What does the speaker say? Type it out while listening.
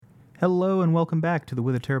Hello and welcome back to the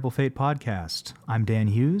With a Terrible Fate podcast. I'm Dan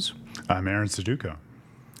Hughes. I'm Aaron Suduko.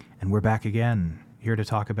 And we're back again, here to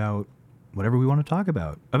talk about whatever we want to talk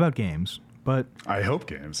about games. But I hope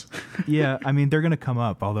games. yeah, I mean, they're going to come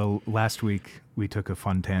up, although last week we took a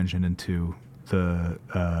fun tangent into the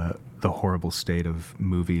horrible state of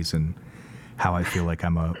movies and how I feel like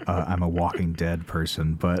I'm a Walking Dead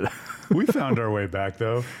person, but we found our way back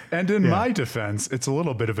though. And in my defense, it's a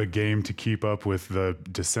little bit of a game to keep up with the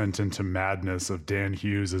descent into madness of Dan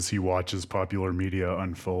Hughes as he watches popular media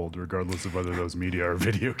unfold, regardless of whether those media are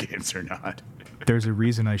video games or not. There's a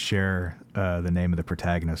reason I share the name of the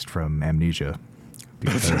protagonist from Amnesia.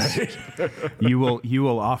 Because right. you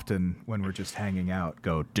will often, when we're just hanging out,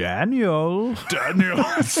 go, Daniel.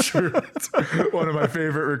 That's true. It's one of my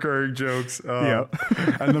favorite recurring jokes. Yeah.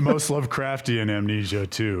 And the most Lovecraftian Amnesia,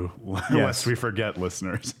 too, lest we forget,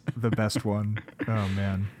 listeners. The best one. Oh,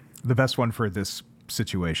 man. The best one for this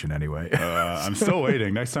situation, anyway. I'm still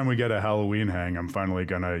waiting. Next time we get a Halloween hang, I'm finally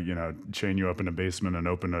going to, chain you up in a basement and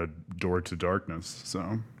open a door to darkness.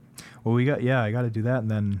 So, well, I got to do that, and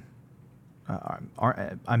then...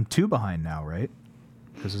 I'm 2 behind now, right?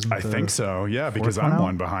 I think so, yeah, because I'm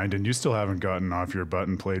 1 behind, and you still haven't gotten off your butt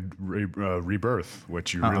and played Rebirth,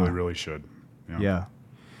 which you really should. Yeah.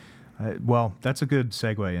 Well, that's a good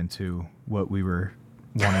segue into what we were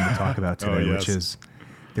wanting to talk about today, which is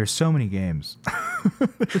there's so many games.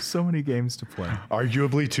 There's so many games to play.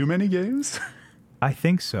 Arguably too many games? I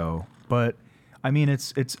think so, but... I mean,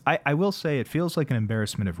 I will say it feels like an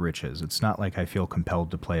embarrassment of riches. It's not like I feel compelled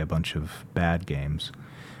to play a bunch of bad games,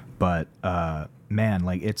 but man,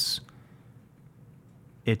 like it's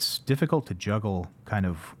difficult to juggle kind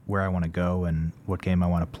of where I want to go and what game I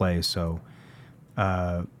want to play. So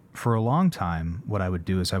for a long time, what I would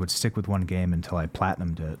do is I would stick with one game until I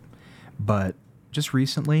platinumed it. But just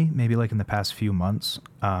recently, maybe like in the past few months,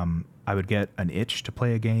 I would get an itch to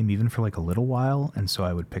play a game even for like a little while, and so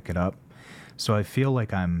I would pick it up. So I feel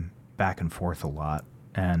like I'm back and forth a lot.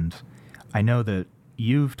 And I know that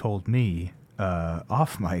you've told me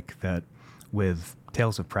off mic that with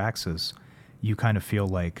Tales of Praxis, you kind of feel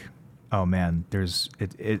like, oh man,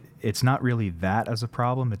 it's not really that as a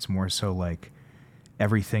problem. It's more so like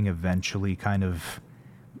everything eventually kind of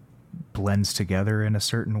blends together in a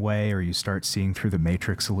certain way, or you start seeing through the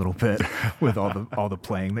matrix a little bit with all the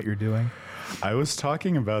playing that you're doing. I was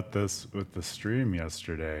talking about this with the stream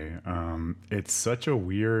yesterday. It's such a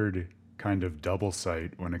weird kind of double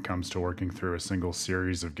sight when it comes to working through a single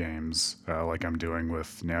series of games, like I'm doing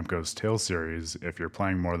with Namco's Tales series, if you're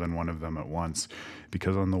playing more than one of them at once.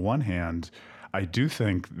 Because on the one hand, I do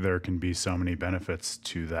think there can be so many benefits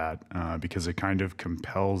to that, because it kind of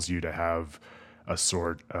compels you to have a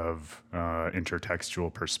sort of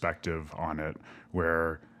intertextual perspective on it,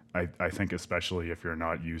 where I think especially if you're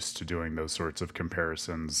not used to doing those sorts of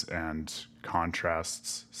comparisons and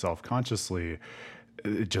contrasts self-consciously,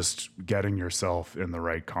 just getting yourself in the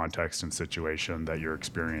right context and situation that your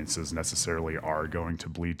experiences necessarily are going to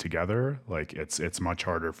bleed together. Like it's much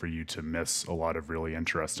harder for you to miss a lot of really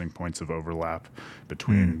interesting points of overlap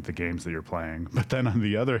between the games that you're playing. But then on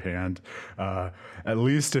the other hand, at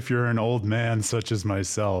least if you're an old man such as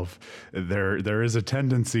myself, there is a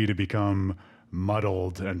tendency to become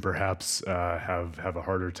muddled and perhaps have a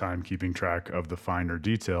harder time keeping track of the finer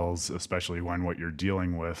details, especially when what you're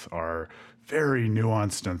dealing with are very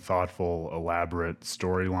nuanced and thoughtful, elaborate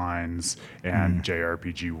storylines and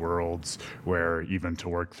JRPG worlds, where even to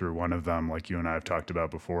work through one of them, like you and I have talked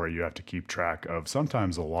about before, you have to keep track of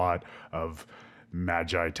sometimes a lot of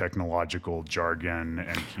magi technological jargon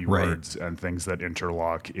and keywords and things that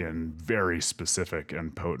interlock in very specific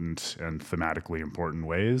and potent and thematically important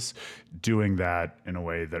ways. Doing that in a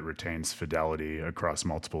way that retains fidelity across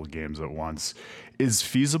multiple games at once is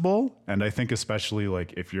feasible. And I think especially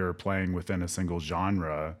like if you're playing within a single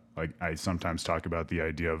genre, like I sometimes talk about the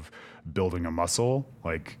idea of building a muscle.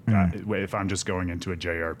 Like if I'm just going into a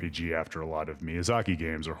JRPG after a lot of Miyazaki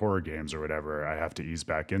games or horror games or whatever, I have to ease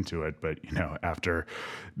back into it. But after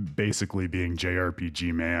basically being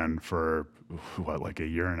JRPG man for like a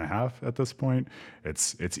year and a half at this point,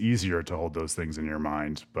 it's easier to hold those things in your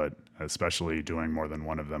mind. But especially doing more than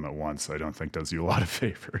one of them at once, I don't think does you a lot of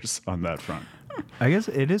favors on that front. I guess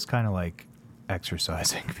it is kind of like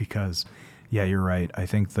exercising because, yeah, you're right. I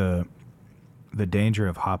think the danger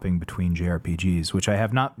of hopping between JRPGs, which I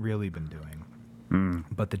have not really been doing,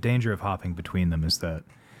 but the danger of hopping between them is that,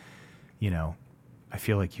 I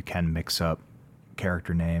feel like you can mix up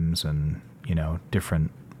character names and,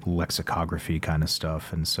 different lexicography kind of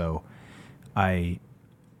stuff. And so I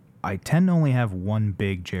tend to only have one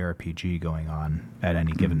big JRPG going on at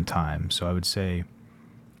any given time. So I would say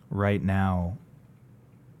right now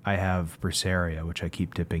I have Berseria, which I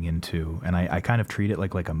keep dipping into, and I kind of treat it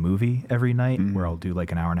like a movie every night, where I'll do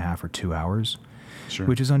like an hour and a half or 2 hours, Sure.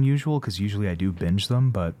 which is unusual because usually I do binge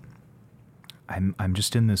them, but I'm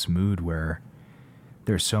just in this mood where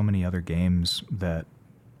there's so many other games that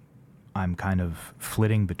I'm kind of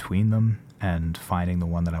flitting between them and finding the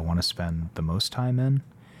one that I want to spend the most time in.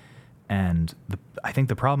 And I think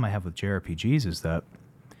the problem I have with JRPGs is that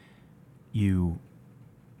you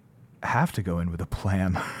have to go in with a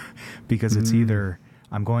plan because it's either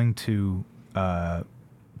I'm going to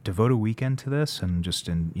devote a weekend to this and just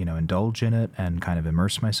indulge in it and kind of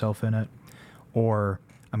immerse myself in it, or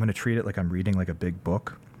I'm going to treat it like I'm reading like a big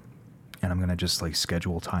book and I'm going to just like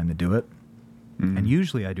schedule time to do it. And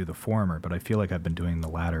usually I do the former, but I feel like I've been doing the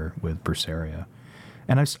latter with Berseria,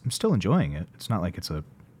 and I'm still enjoying it. It's not like it's a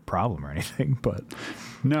problem or anything, but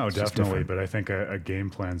no, definitely. But I think a game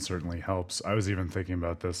plan certainly helps. I was even thinking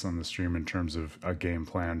about this on the stream in terms of a game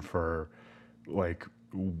plan for like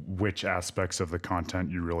which aspects of the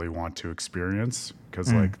content you really want to experience,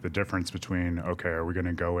 because like the difference between, okay, are we going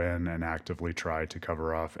to go in and actively try to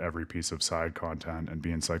cover off every piece of side content and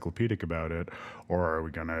be encyclopedic about it, or are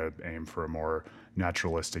we going to aim for a more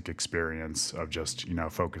naturalistic experience of just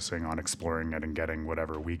focusing on exploring it and getting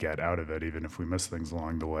whatever we get out of it, even if we miss things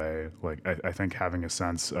along the way. Like I think having a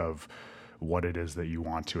sense of what it is that you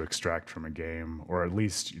want to extract from a game, or at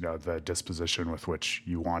least the disposition with which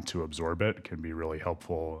you want to absorb it, can be really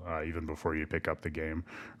helpful even before you pick up the game,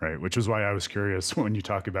 right? Which is why I was curious when you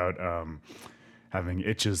talk about having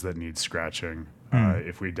itches that need scratching.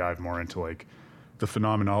 If we dive more into like the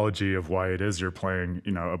phenomenology of why it is you're playing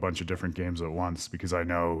a bunch of different games at once, because I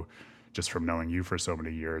know just from knowing you for so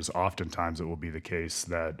many years, oftentimes it will be the case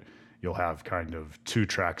that you'll have kind of two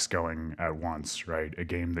tracks going at once, right? A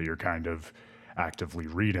game that you're kind of actively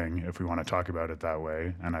reading, if we want to talk about it that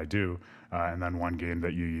way, and I do, and then one game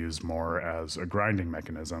that you use more as a grinding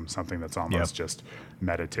mechanism, something that's almost just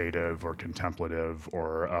meditative or contemplative,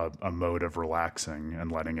 or a mode of relaxing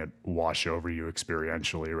and letting it wash over you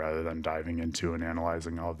experientially rather than diving into and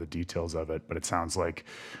analyzing all of the details of it. But it sounds like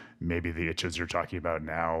maybe the itches you're talking about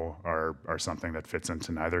now are something that fits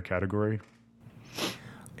into neither category.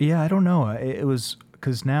 Yeah, I don't know. It was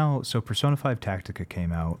because so Persona 5 Tactica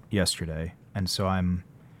came out yesterday, and so I'm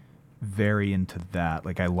very into that.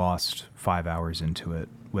 Like I lost 5 hours into it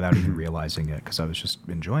without even realizing it because I was just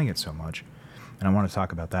enjoying it so much. And I want to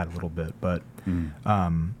talk about that a little bit. But I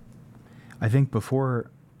think before,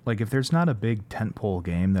 like if there's not a big tentpole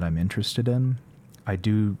game that I'm interested in, I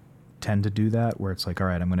do tend to do that where it's like, all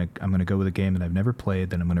right, I'm gonna go with a game that I've never played,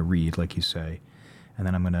 then I'm gonna read, like you say, and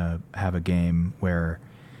then I'm gonna have a game where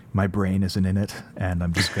my brain isn't in it, and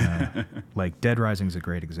I'm just gonna like Dead Rising is a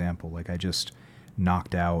great example. Like I just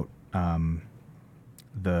knocked out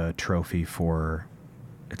the trophy for,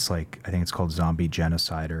 it's like I think it's called Zombie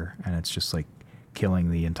Genocider, and it's just like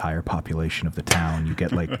killing the entire population of the town. You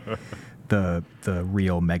get like the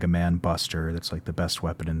real Mega Man Buster that's like the best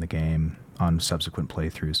weapon in the game on subsequent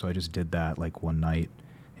playthroughs. So I just did that like one night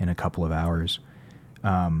in a couple of hours,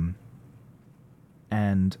 and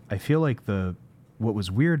I feel like what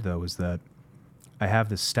was weird though was that I have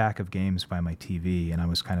this stack of games by my TV, and I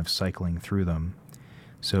was kind of cycling through them.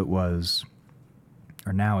 So it was,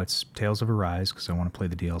 or now it's Tales of Arise because I want to play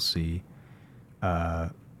the DLC,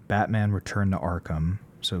 Batman Return to Arkham,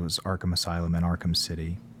 so it was Arkham Asylum and Arkham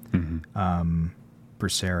City,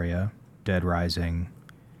 Berseria, Dead Rising,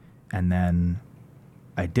 and then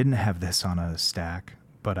I didn't have this on a stack,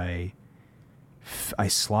 but I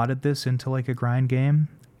slotted this into like a grind game,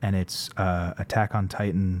 and it's Attack on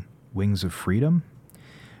Titan Wings of Freedom,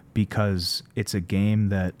 because it's a game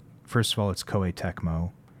that, first of all, it's Koei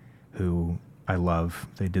Tecmo, who I love.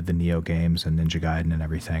 They did the Neo games and Ninja Gaiden and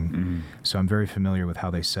everything. So I'm very familiar with how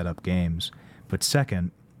they set up games. But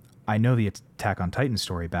second, I know the Attack on Titan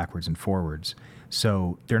story backwards and forwards.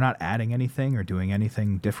 So they're not adding anything or doing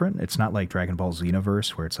anything different. It's not like Dragon Ball Xenoverse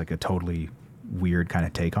where it's like a totally weird kind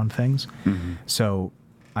of take on things. So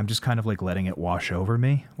I'm just kind of like letting it wash over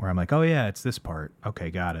me, where I'm like, oh yeah, it's this part. Okay,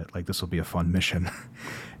 got it. Like this will be a fun mission.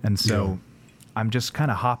 And so I'm just kind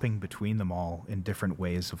of hopping between them all in different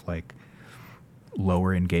ways of like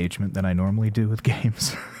lower engagement than I normally do with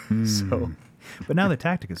games. So, but now the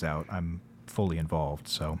tactic is out, I'm fully involved.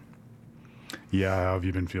 So yeah, how have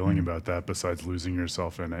you been feeling about that besides losing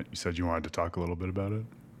yourself in it? You said you wanted to talk a little bit about it.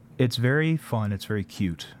 It's very fun. It's very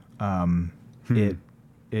cute. Something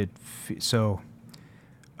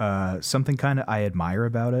kind of I admire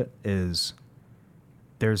about it is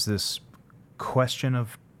there's this question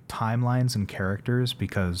of timelines and characters,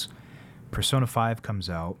 because Persona 5 comes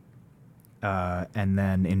out And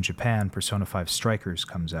then in Japan, Persona 5 Strikers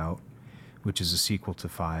comes out, which is a sequel to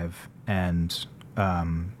 5, and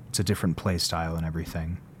it's a different play style and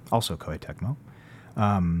everything. Also Koei Tecmo.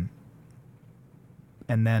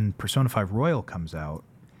 And then Persona 5 Royal comes out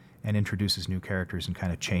and introduces new characters and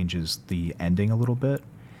kind of changes the ending a little bit.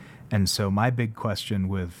 And so my big question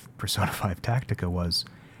with Persona 5 Tactica was,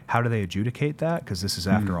 how do they adjudicate that? Because this is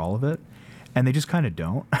after all of it. And they just kind of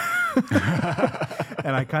don't.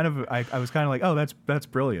 And I was kind of like, oh, that's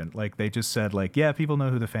brilliant. Like, they just said, like, yeah, people know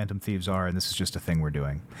who the Phantom Thieves are, and this is just a thing we're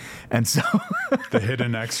doing. And so the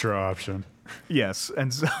hidden extra option. Yes,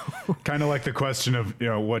 and so kind of like the question of,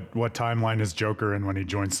 what timeline is Joker in when he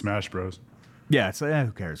joins Smash Bros. Yeah, it's like,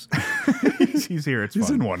 who cares? he's here. He's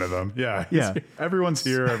fun. In one of them. Yeah. Everyone's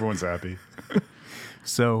here. Everyone's happy.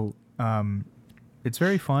 So it's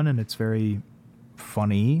very fun, and it's very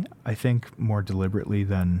funny, I think, more deliberately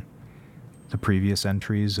than the previous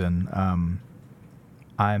entries. And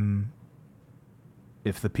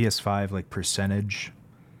if the PS5 like percentage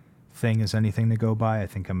thing is anything to go by, I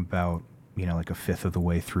think I'm about, like a fifth of the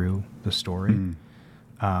way through the story.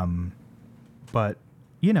 But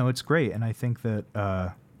it's great. And I think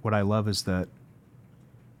that what I love is that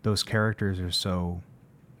those characters are so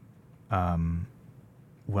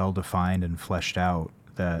well defined and fleshed out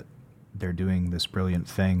that they're doing this brilliant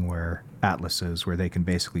thing where they can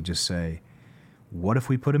basically just say, what if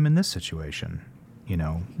we put him in this situation?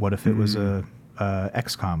 What if it was a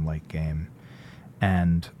XCOM like game?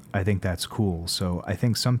 And I think that's cool. So I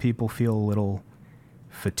think some people feel a little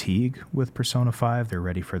fatigue with Persona 5. They're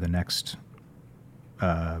ready for the next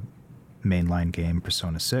mainline game,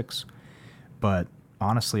 Persona 6. But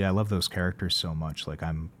honestly, I love those characters so much. Like,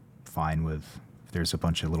 I'm fine with if there's a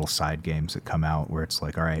bunch of little side games that come out where it's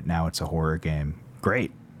like, all right, now it's a horror game.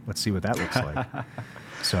 Great. Let's see what that looks like.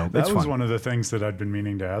 So that was fun. One of the things that I'd been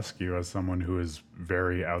meaning to ask you as someone who is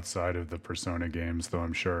very outside of the Persona games, though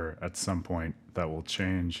I'm sure at some point that will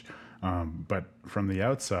change. But from the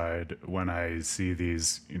outside, when I see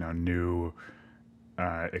these, new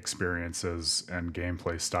experiences and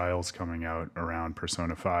gameplay styles coming out around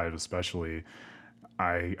Persona 5 especially,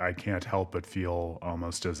 I can't help but feel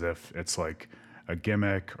almost as if it's like a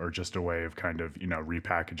gimmick or just a way of kind of,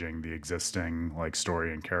 repackaging the existing like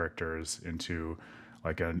story and characters into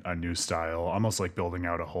like a new style, almost like building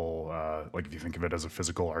out a whole, like if you think of it as a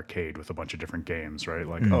physical arcade with a bunch of different games, right?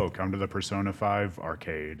 Like, come to the Persona 5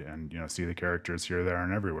 arcade and, see the characters here, there,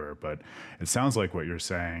 and everywhere. But it sounds like what you're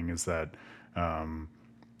saying is that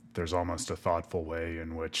there's almost a thoughtful way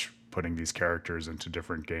in which putting these characters into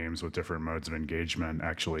different games with different modes of engagement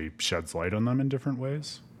actually sheds light on them in different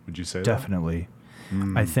ways. Would you say Definitely.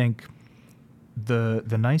 That? I think the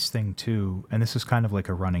nice thing too, and this is kind of like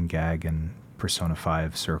a running gag in Persona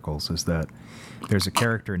 5 circles, is that there's a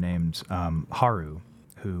character named Haru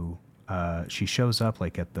who she shows up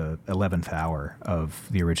like at the 11th hour of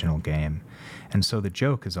the original game. And so the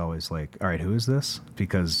joke is always like, all right, who is this?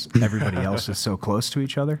 Because everybody else is so close to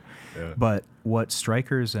each other. Yeah. But what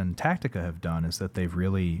Strikers and Tactica have done is that they've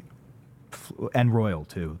really, and Royal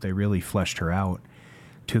too, they really fleshed her out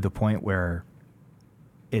to the point where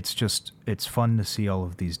it's fun to see all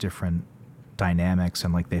of these different dynamics,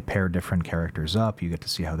 and like they pair different characters up. You get to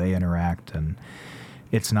see how they interact, and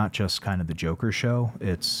it's not just kind of the Joker show.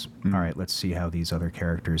 It's all right, let's see how these other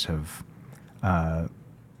characters have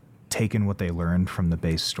taken what they learned from the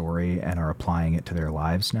base story and are applying it to their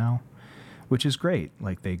lives now, which is great.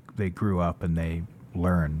 Like they grew up and they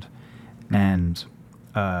learned. And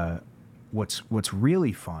what's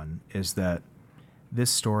really fun is that this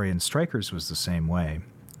story in Strikers was the same way,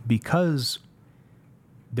 because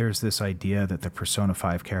there's this idea that the Persona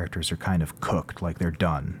 5 characters are kind of cooked, like they're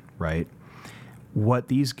done, right? What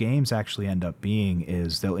these games actually end up being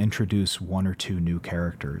is they'll introduce one or two new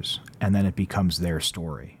characters, and then it becomes their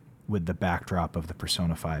story with the backdrop of the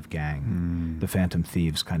Persona 5 gang, the Phantom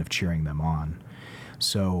Thieves kind of cheering them on.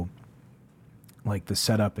 So, like, the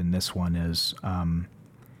setup in this one is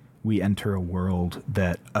we enter a world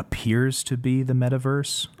that appears to be the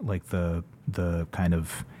metaverse, like the kind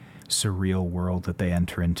of surreal world that they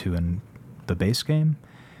enter into in the base game.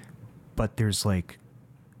 But there's like,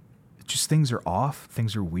 just things are off,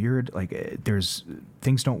 things are weird, like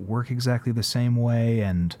things don't work exactly the same way,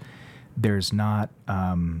 and there's not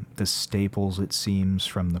the staples, it seems,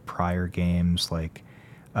 from the prior games, like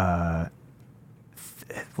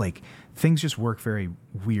things just work very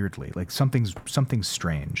weirdly, like something's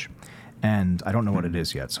strange, and I don't know what it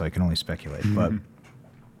is yet, so I can only speculate. But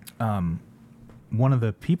one of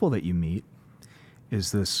the people that you meet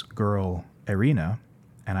is this girl Irina,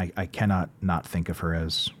 and I cannot not think of her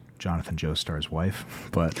as Jonathan Joestar's wife,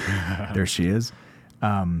 but there she is.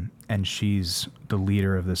 And she's the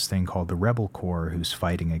leader of this thing called the Rebel Corps, who's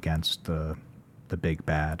fighting against the big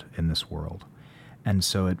bad in this world. And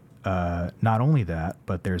so it not only that,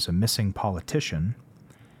 but there's a missing politician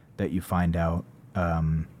that you find out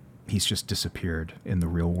he's just disappeared in the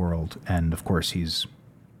real world. And of course, he's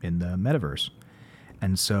in the metaverse.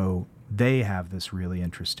 And so they have this really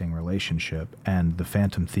interesting relationship, and the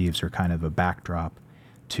Phantom Thieves are kind of a backdrop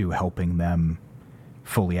to helping them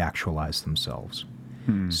fully actualize themselves.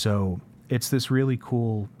 So it's this really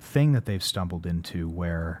cool thing that they've stumbled into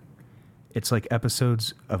where it's like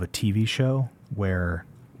episodes of a TV show where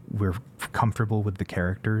we're comfortable with the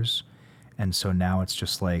characters. And so now it's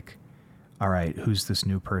just like, all right, who's this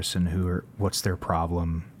new person? What's their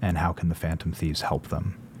problem? And how can the Phantom Thieves help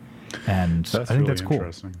them? And That's I think really that's cool.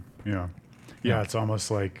 interesting. Yeah, it's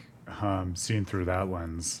almost like seen through that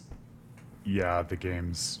lens. Yeah, the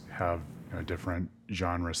games have different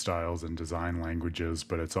genre styles and design languages,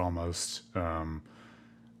 but it's almost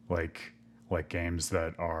like games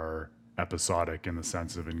that are episodic in the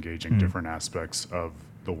sense of engaging different aspects of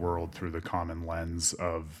the world through the common lens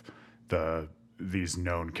of these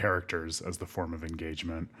known characters as the form of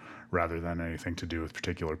engagement, rather than anything to do with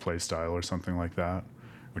particular play style or something like that,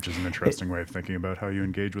 which is an interesting way of thinking about how you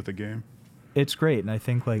engage with a game. It's great. And I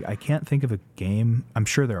think I can't think of a game. I'm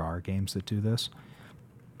sure there are games that do this.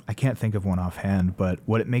 I can't think of one offhand, but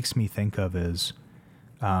what it makes me think of is,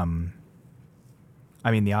 the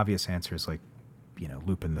obvious answer is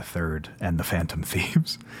Lupin the Third and the Phantom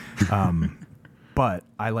Thieves. But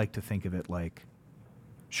I like to think of it like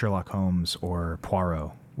Sherlock Holmes or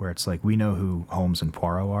Poirot, where it's like we know who Holmes and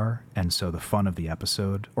Poirot are, and so the fun of the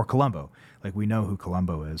episode, or Columbo, we know who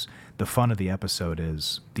Columbo is. The fun of the episode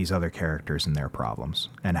is these other characters and their problems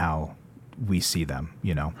and how we see them,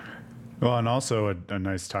 Well, and also a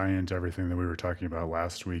nice tie-in to everything that we were talking about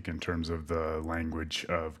last week in terms of the language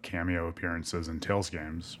of cameo appearances in Tales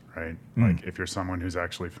games, right? Like if you're someone who's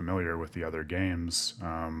actually familiar with the other games,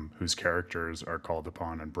 whose characters are called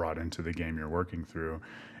upon and brought into the game you're working through,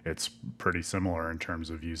 it's pretty similar in terms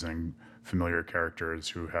of using familiar characters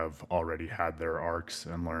who have already had their arcs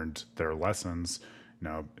and learned their lessons,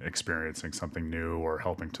 experiencing something new or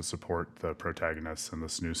helping to support the protagonists in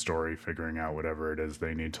this new story, figuring out whatever it is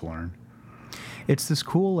they need to learn. It's this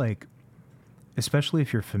cool, especially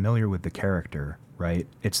if you're familiar with the character, right?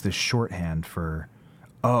 It's this shorthand for,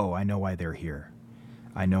 oh, I know why they're here.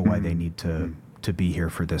 I know why they need to be here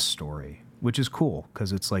for this story, which is cool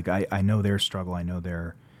because it's like I know their struggle, I know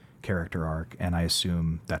their character arc, and I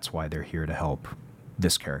assume that's why they're here to help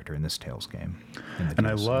this character in this Tales game. And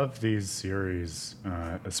I love these series,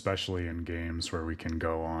 especially in games where we can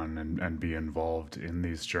go on and be involved in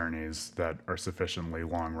these journeys that are sufficiently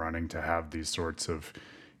long running to have these sorts of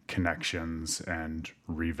connections and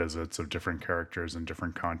revisits of different characters in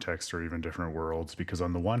different contexts or even different worlds. Because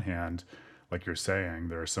on the one hand, like you're saying,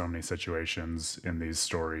 there are so many situations in these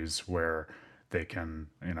stories where they can,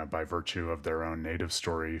 by virtue of their own native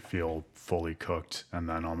story, feel fully cooked and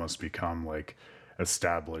then almost become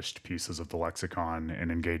established pieces of the lexicon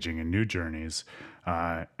and engaging in new journeys.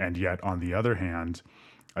 And yet, on the other hand,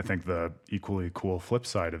 I think the equally cool flip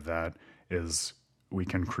side of that is we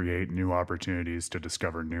can create new opportunities to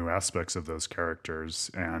discover new aspects of those characters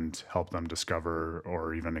and help them discover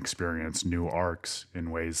or even experience new arcs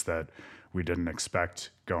in ways that we didn't expect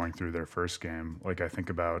going through their first game. I think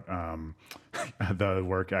about the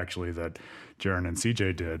work actually that Jaren and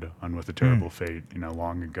CJ did on With a Terrible Fate,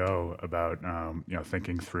 long ago about,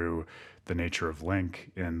 thinking through the nature of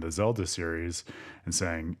Link in the Zelda series and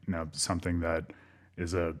saying, something that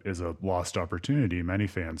is a lost opportunity, many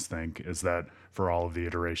fans think, is that for all of the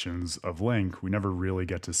iterations of Link, we never really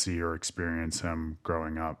get to see or experience him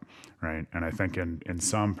growing up, right? And I think in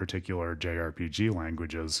some particular JRPG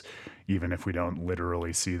languages, even if we don't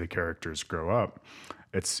literally see the characters grow up,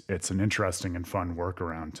 it's an interesting and fun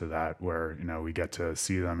workaround to that where, we get to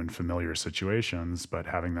see them in familiar situations, but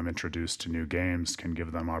having them introduced to new games can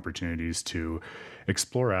give them opportunities to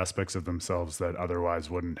explore aspects of themselves that otherwise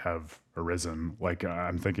wouldn't have arisen.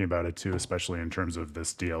 I'm thinking about it too, especially in terms of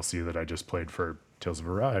this DLC that I just played for Tales of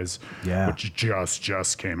Arise, which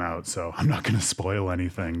just came out. So I'm not going to spoil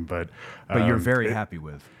anything, but you're very happy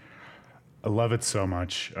with. I love it so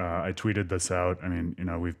much. I tweeted this out.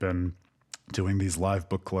 We've been doing these live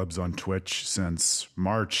book clubs on Twitch since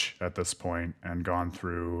March at this point and gone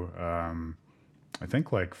through, I think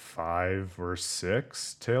 5 or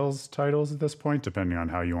 6 Tales titles at this point, depending on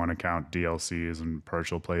how you want to count DLCs and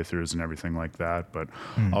partial playthroughs and everything like that. But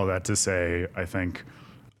all that to say, I think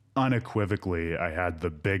unequivocally, I had the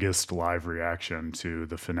biggest live reaction to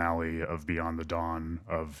the finale of Beyond the Dawn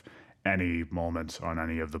of any moment on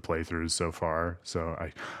any of the playthroughs so far. So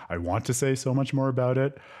I want to say so much more about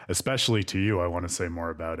it, especially to you. I want to say more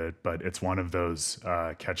about it, but it's one of those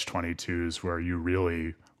catch-22s where you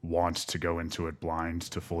really want to go into it blind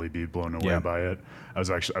to fully be blown away by it. I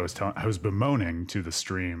was bemoaning to the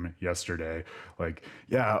stream yesterday, like,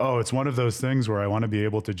 yeah, oh, it's one of those things where I want to be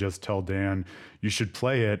able to just tell Dan, you should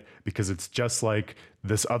play it because it's just like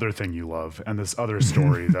this other thing you love and this other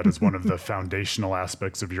story that is one of the foundational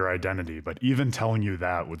aspects of your identity. But even telling you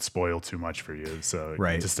that would spoil too much for you. So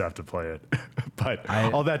you just have to play it. But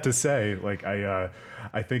all that to say, like, I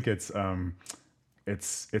think it's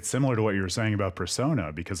similar to what you were saying about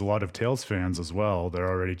Persona, because a lot of Tales fans as well, they're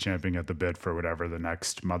already champing at the bit for whatever the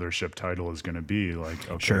next mothership title is going to be. Like,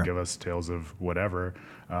 okay, give us Tales of whatever.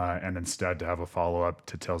 And instead to have a follow-up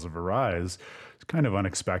to Tales of Arise, it's kind of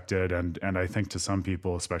unexpected. And I think to some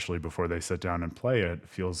people, especially before they sit down and play it,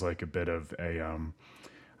 feels like a bit of a,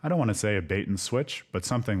 I don't want to say a bait and switch, but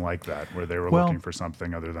something like that, where they were looking for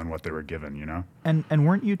something other than what they were given, you know? And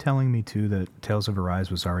weren't you telling me too that Tales of Arise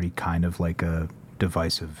was already kind of like a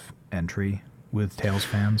divisive entry with Tales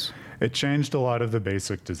fans? It changed a lot of the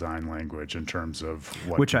basic design language in terms of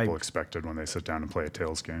what people expected when they sit down and play a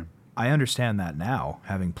Tales game. I understand that now,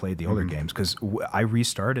 having played the older games, because I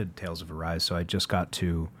restarted Tales of Arise, so I just got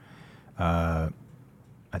to, I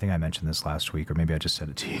think I mentioned this last week, or maybe I just said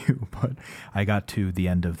it to you, but I got to the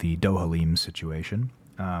end of the Dohalim situation.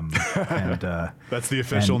 And that's the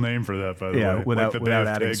official name for that, by the way. Yeah, without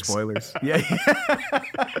adding pigs. Spoilers. Yeah.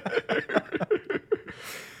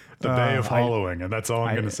 The Bay of Hollowing, and that's all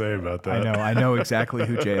I'm going to say about that. I know exactly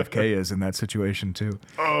who JFK is in that situation too.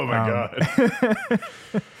 Oh my God.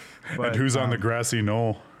 But, and who's on the grassy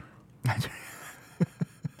knoll?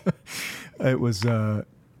 It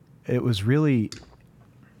was really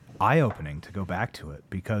eye-opening to go back to it,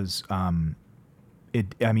 because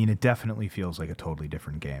it definitely feels like a totally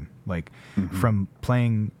different game. Like from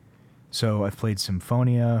playing, so I've played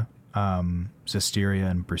Symphonia,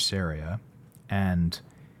 Zestiria, and Berseria, and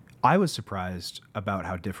I was surprised about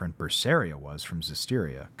how different Berseria was from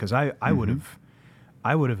Zestiria, because I would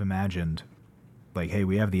have imagined, like, hey,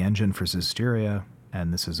 we have the engine for Zestiria,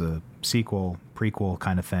 and this is a prequel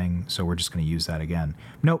kind of thing, so we're just going to use that again.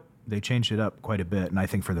 Nope, they changed it up quite a bit, and I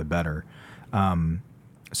think for the better.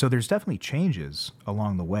 So there's definitely changes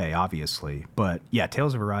along the way, obviously, but yeah,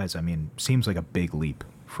 Tales of Arise, seems like a big leap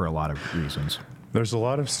for a lot of reasons. There's a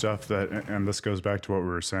lot of stuff that, and this goes back to what we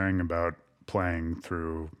were saying about playing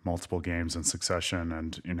through multiple games in succession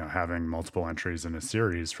and, having multiple entries in a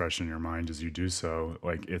series fresh in your mind as you do so.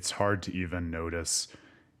 Like, it's hard to even notice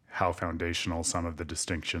how foundational some of the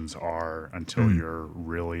distinctions are until you're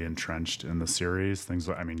really entrenched in the series. Things,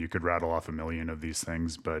 you could rattle off a million of these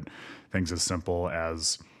things, but things as simple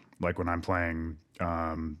as, like, when I'm playing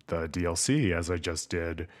the DLC, as I just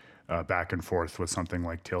did, back and forth with something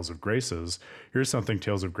like Tales of Graces. Here's something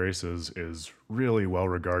Tales of Graces is really well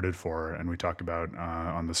regarded for, and we talk about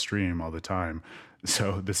on the stream all the time.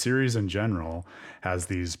 So the series in general has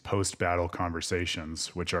these post-battle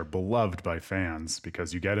conversations, which are beloved by fans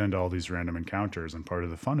because you get into all these random encounters, and part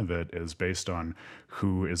of the fun of it is based on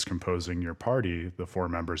who is composing your party, the 4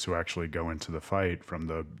 members who actually go into the fight from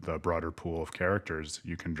the broader pool of characters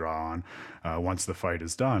you can draw on. Once the fight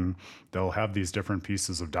is done, they'll have these different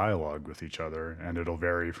pieces of dialogue with each other, and it'll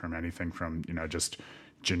vary from anything from, just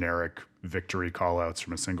generic victory callouts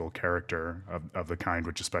from a single character of the kind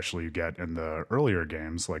which especially you get in the earlier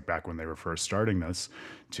games, like back when they were first starting this,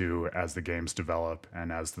 to as the games develop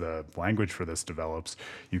and as the language for this develops,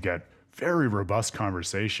 you get very robust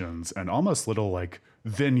conversations and almost little like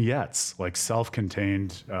vignettes, like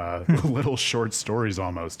self-contained little short stories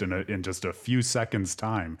almost in just a few seconds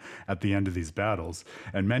time at the end of these battles.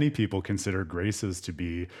 And many people consider Graces to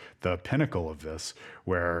be the pinnacle of this,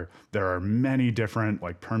 where there are many different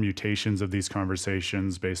like permutations of these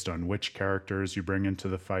conversations based on which characters you bring into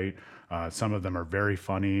the fight. Some of them are very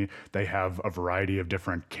funny. They have a variety of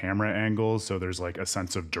different camera angles, so there's like a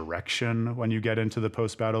sense of direction when you get into the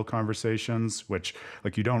post-battle conversations, which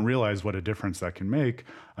like you don't realize what a difference that can make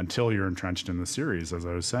until you're entrenched in the series, as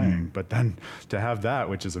I was saying. But then to have that,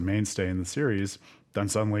 which is a mainstay in the series, then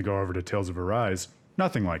suddenly go over to Tales of Arise,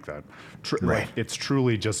 nothing like that. Like, it's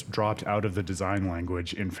truly just dropped out of the design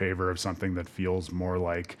language in favor of something that feels more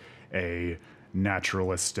like a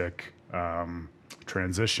naturalistic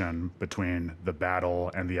transition between the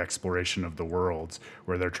battle and the exploration of the worlds,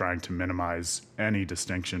 where they're trying to minimize any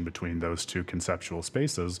distinction between those two conceptual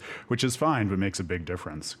spaces, which is fine, but makes a big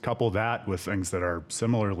difference. Couple that with things that are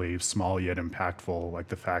similarly small yet impactful, like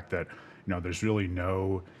the fact that, there's really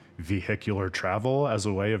no vehicular travel as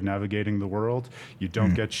a way of navigating the world. You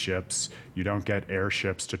don't get ships, you don't get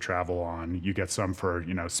airships to travel on. You get some for,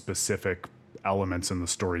 specific elements in the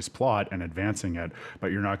story's plot and advancing it,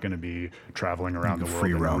 but you're not going to be traveling around the world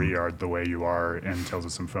in Riyadh the way you are in Tales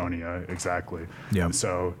of Symphonia. Exactly. Yeah.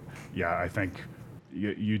 So, yeah, I think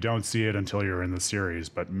you don't see it until you're in the series,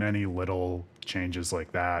 but many little changes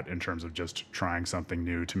like that in terms of just trying something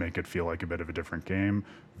new to make it feel like a bit of a different game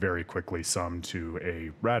very quickly sum to a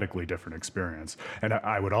radically different experience. And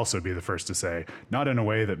I would also be the first to say, not in a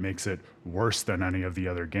way that makes it worse than any of the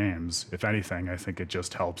other games. If anything, I think it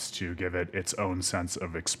just helps to give it its own sense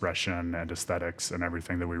of expression and aesthetics and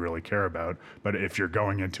everything that we really care about. But if you're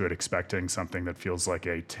going into it expecting something that feels like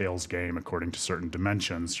a Tales game according to certain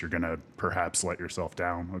dimensions, you're going to perhaps let yourself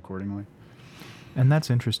down accordingly. And that's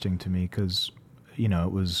interesting to me because,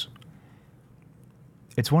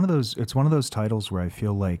 it's one of those titles where I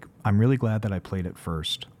feel like I'm really glad that I played it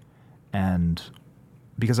first, and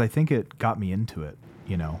because I think it got me into it.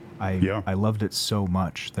 I loved it so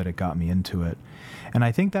much that it got me into it, and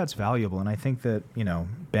I think that's valuable. And I think that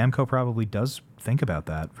Bamco probably does think about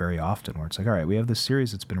that very often, where it's like, all right, we have this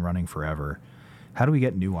series that's been running forever. How do we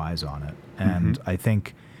get new eyes on it? And I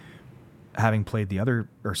think, having played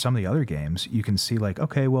some of the other games, you can see like,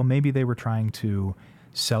 okay, well, maybe they were trying to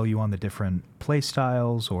sell you on the different play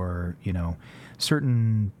styles, or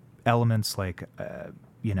certain elements like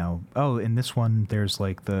in this one there's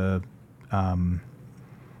like the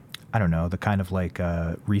I don't know, the kind of like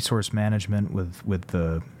resource management with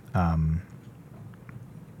the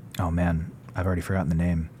oh man, I've already forgotten the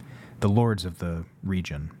name, the lords of the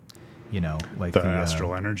region, like the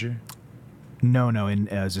astral energy. No, in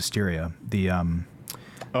Zisteria, the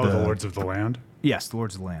lords of the land. Yes, the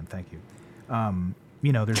lords of the land. Thank you.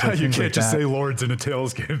 There's like you can't like just that. say lords in a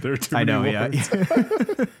Tales game. There are too I many know, lords.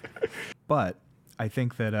 yeah. But I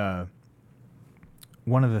think that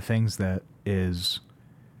one of the things that is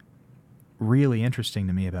really interesting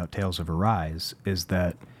to me about Tales of Arise is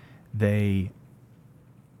that I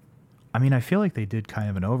feel like they did kind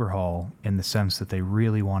of an overhaul in the sense that they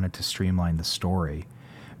really wanted to streamline the story,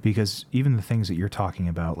 because even the things that you're talking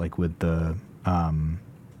about, like with the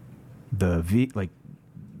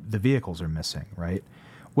vehicles are missing, right?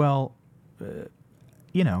 Well,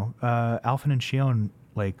 Alphen and Shion,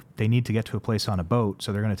 like, they need to get to a place on a boat,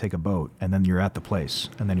 so they're going to take a boat, and then you're at the place,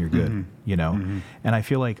 and then you're good, And I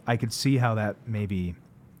feel like I could see how that maybe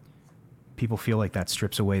people feel like that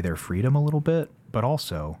strips away their freedom a little bit, but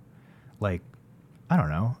also, like, I don't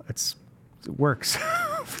know, it works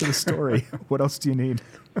for the story. What else do you need?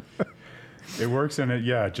 It works, and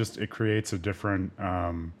it creates a different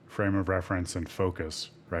frame of reference and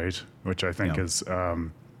focus, right? Which I think is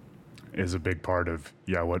a big part of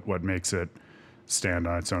what makes it stand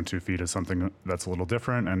on its own 2 feet, is something that's a little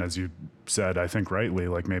different. And as you said, I think rightly,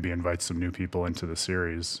 like maybe invite some new people into the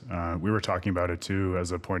series. We were talking about it too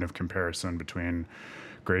as a point of comparison between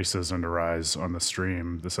Graces and Arise on the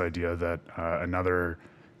stream. This idea that another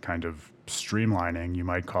kind of streamlining, you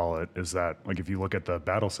might call it, is that, like, if you look at the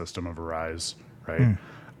battle system of Arise, right?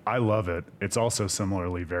 I love it. It's also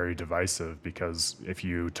similarly very divisive, because if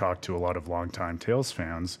you talk to a lot of longtime Tales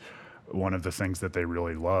fans, one of the things that they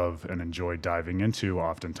really love and enjoy diving into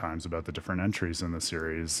oftentimes about the different entries in the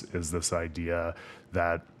series is this idea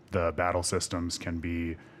that the battle systems can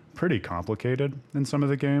be pretty complicated in some of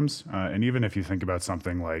the games. And even if you think about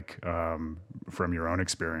something like, from your own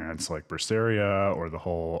experience, like Berseria, or the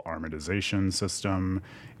whole armadization system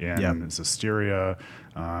in Zisteria,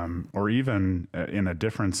 or even in a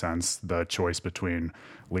different sense, the choice between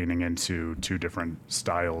leaning into 2 different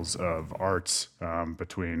styles of arts,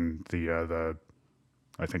 between the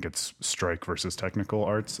I think it's strike versus technical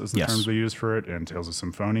arts is the terms they use for it in Tales of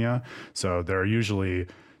Symphonia. So there are usually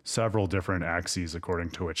several different axes according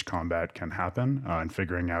to which combat can happen, and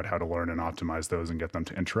figuring out how to learn and optimize those and get them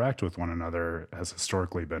to interact with one another has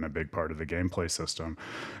historically been a big part of the gameplay system.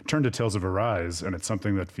 Turn to Tales of Arise, and it's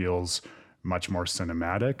something that feels much more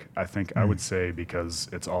cinematic, I think I would say, because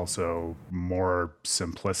it's also more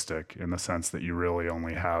simplistic in the sense that you really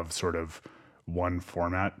only have sort of one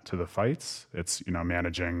format to the fights. It's,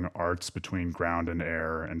 managing arts between ground and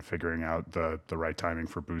air and figuring out the right timing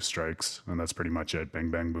for boost strikes. And that's pretty much it.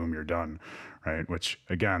 Bang, bang, boom, you're done. Right. Which,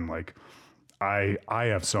 again, like, I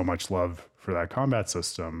have so much love for that combat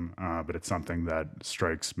system, but it's something that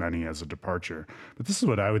strikes many as a departure. But this is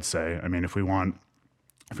what I would say. I mean, if we want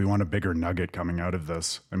if we want a bigger nugget coming out of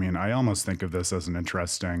this, I mean, I almost think of this as an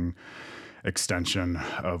interesting extension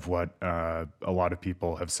of what a lot of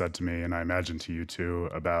people have said to me, and I imagine to you too,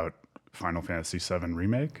 about Final Fantasy VII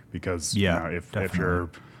Remake. Because Yeah, if you're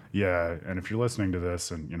and if you're listening to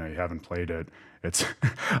this and you haven't played it, it's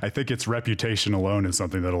I think its reputation alone is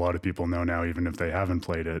something that a lot of people know now, even if they haven't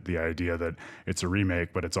played it. The idea that it's a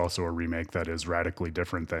remake, but it's also a remake that is radically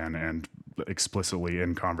different than and explicitly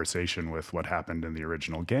in conversation with what happened in the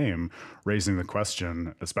original game, raising the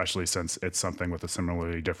question, especially since it's something with a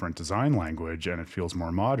similarly different design language and it feels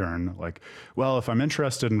more modern, like, well, if I'm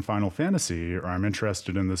interested in Final Fantasy or I'm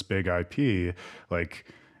interested in this big IP, like,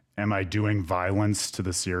 am I doing violence to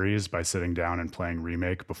the series by sitting down and playing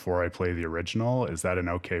Remake before I play the original? Is that an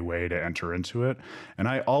okay way to enter into it? And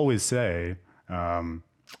I always say,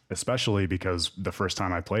 especially because the first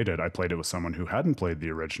time I played it with someone who hadn't played the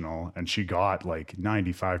original, and she got like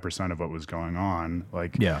 95% of what was going on.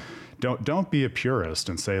 Like, don't be a purist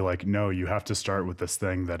and say like, no, you have to start with this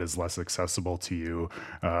thing that is less accessible to you,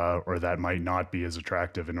 or that might not be as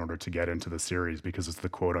attractive in order to get into the series because it's the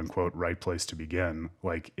quote unquote right place to begin.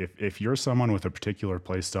 Like, if you're someone with a particular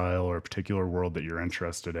play style or a particular world that you're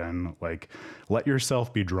interested in, like, let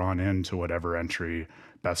yourself be drawn into whatever entry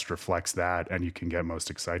best reflects that and you can get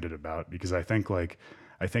most excited about. Because I think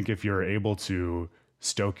if you're able to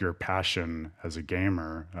stoke your passion as a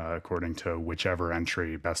gamer according to whichever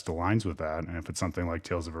entry best aligns with that, and if it's something like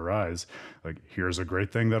Tales of Arise, like, here's a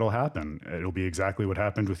great thing that'll happen. It'll be exactly what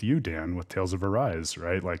happened with you, Dan, with Tales of Arise,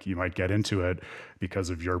 right? Like, you might get into it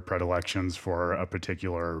because of your predilections for a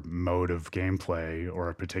particular mode of gameplay or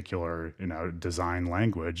a particular design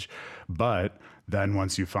language, but then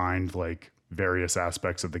once you find like various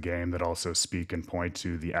aspects of the game that also speak and point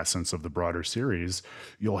to the essence of the broader series,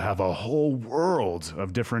 you'll have a whole world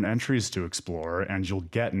of different entries to explore, and you'll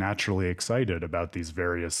get naturally excited about these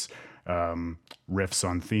various riffs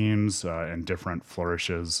on themes and different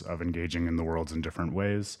flourishes of engaging in the worlds in different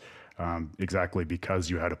ways, exactly because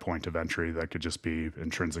you had a point of entry that could just be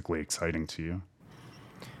intrinsically exciting to you.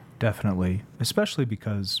 Definitely, especially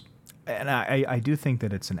because, and I do think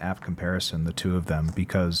that it's an apt comparison, the two of them,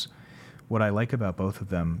 because what I like about both of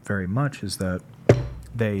them very much is that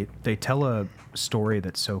they tell a story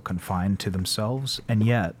that's so confined to themselves, and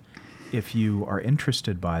yet if you are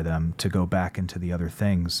interested by them to go back into the other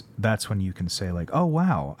things, that's when you can say like, oh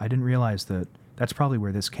wow, I didn't realize that that's probably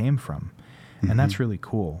where this came from. And that's really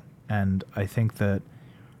cool. And I think that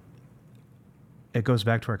it goes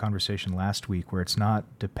back to our conversation last week where it's not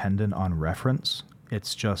dependent on reference.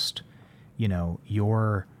 It's just,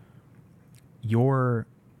 your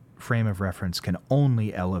frame of reference can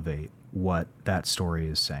only elevate what that story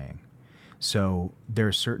is saying. So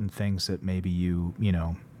there's certain things that maybe you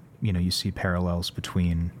see parallels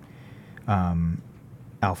between Alphen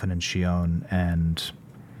and Shion and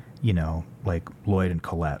like Lloyd and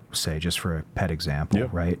Colette, say, just for a pet example,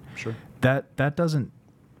 right? Sure. That doesn't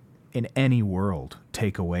in any world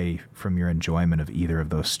take away from your enjoyment of either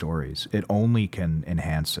of those stories. It only can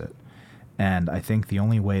enhance it. And I think the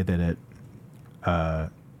only way that it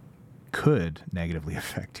could negatively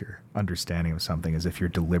affect your understanding of something is if you're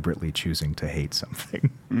deliberately choosing to hate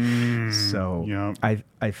something. So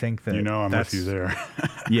I think that I'm with you there.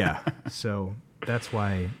 Yeah. So that's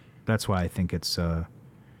why I think it's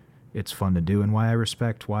fun to do, and why I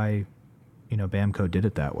respect why Bamco did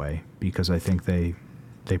it that way, because I think they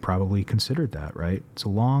probably considered that, right? It's a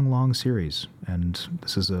long series, and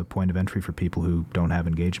this is a point of entry for people who don't have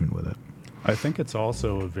engagement with it. I think it's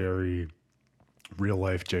also a very real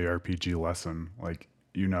life JRPG lesson. Like,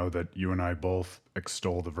 that you and I both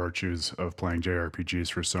extol the virtues of playing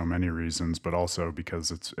JRPGs for so many reasons, but also because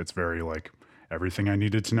it's very like everything I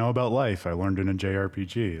needed to know about life I learned in a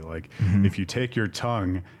JRPG. Like, if you take your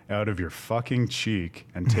tongue out of your fucking cheek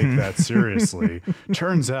and take that seriously,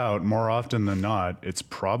 turns out more often than not, it's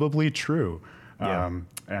probably true. Yeah.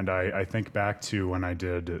 And I think back to when I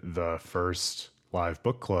did the first live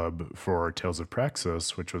book club for Tales of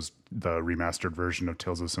Praxis, which was the remastered version of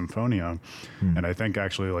Tales of Symphonia. And I think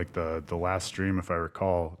actually like the last stream, if I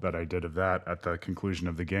recall, that I did of that at the conclusion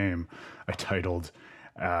of the game, I titled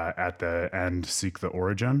At the End, Seek the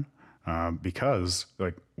Origin. Because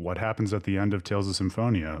like, what happens at the end of Tales of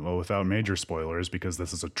Symphonia? Well, without major spoilers, because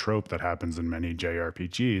this is a trope that happens in many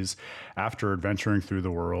JRPGs, after adventuring through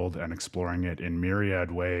the world and exploring it in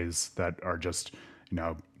myriad ways that are just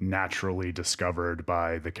naturally discovered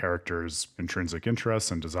by the characters' intrinsic interests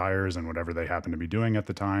and desires and whatever they happen to be doing at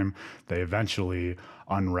the time. They eventually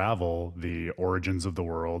unravel the origins of the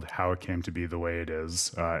world, how it came to be the way it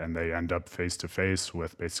is, and they end up face to face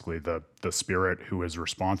with basically the spirit who is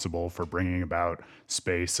responsible for bringing about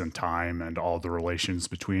space and time and all the relations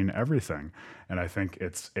between everything. And I think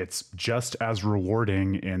it's just as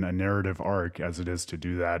rewarding in a narrative arc as it is to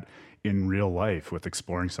do that in real life with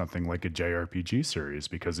exploring something like a JRPG series,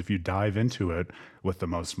 because if you dive into it with the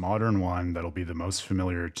most modern one that'll be the most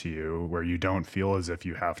familiar to you, where you don't feel as if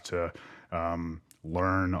you have to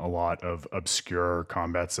learn a lot of obscure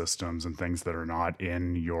combat systems and things that are not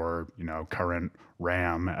in your current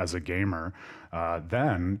RAM as a gamer,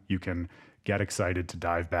 then you can get excited to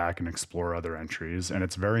dive back and explore other entries. And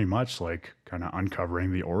it's very much like kind of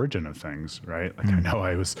uncovering the origin of things, right? Like I know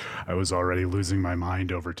I was already losing my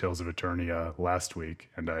mind over Tales of Eternia last week,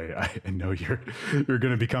 and I know you're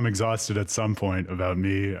going to become exhausted at some point about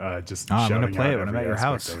me just shouting I'm going to play it when I'm at your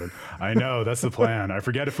house. I know, that's the plan. I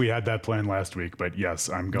forget if we had that plan last week, but yes,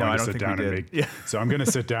 I'm going to sit down and make so I'm going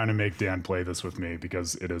to sit down and make Dan play this with me,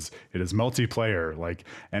 because it is multiplayer like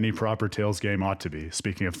any proper Tales game ought to be.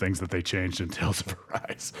 Speaking of things that they changed in Tales of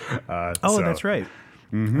Arise. That's right.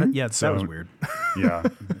 Yeah, that was weird. Yeah,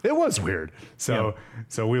 it was weird. So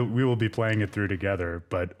we will be playing it through together.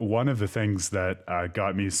 But one of the things that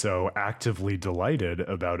got me so actively delighted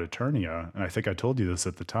about Eternia, and I think I told you this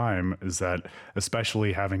at the time, is that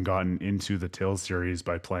especially having gotten into the Tales series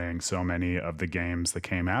by playing so many of the games that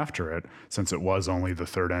came after it, since it was only the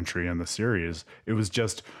third entry in the series, it was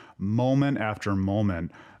just moment after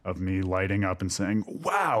moment of me lighting up and saying,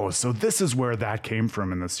 wow, so this is where that came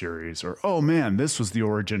from in the series, or, oh man, this was the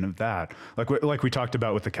origin of that. Like we talked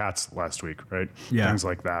about with the cats last week, right? Yeah. Things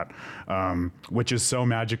like that, which is so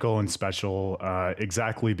magical and special,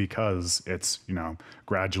 exactly because it's,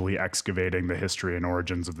 gradually excavating the history and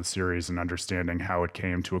origins of the series and understanding how it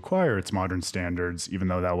came to acquire its modern standards, even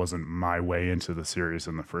though that wasn't my way into the series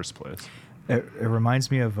in the first place. It reminds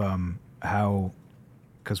me of how,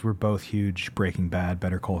 because we're both huge Breaking Bad,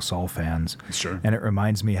 Better Call Saul fans. Sure. And it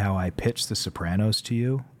reminds me how I pitched The Sopranos to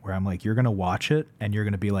you, where I'm like, you're going to watch it and you're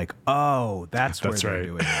going to be like, oh, that's where they're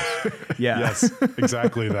doing this. Yeah. Yes,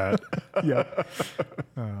 exactly that. Yeah.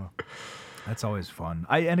 Oh, that's always fun.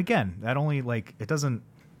 And again, that only it doesn't,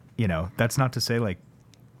 that's not to say like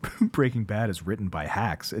Breaking Bad is written by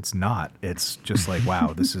hacks. It's not. It's just like,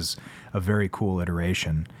 wow, this is a very cool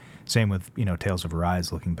iteration. Same with, Tales of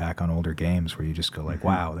Arise, looking back on older games where you just go like,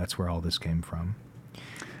 wow, that's where all this came from.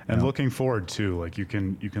 And looking forward too, like you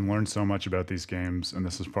can learn so much about these games, and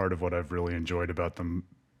this is part of what I've really enjoyed about them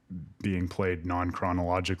being played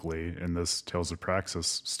non-chronologically in this Tales of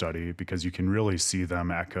Praxis study, because you can really see them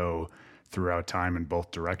echo throughout time in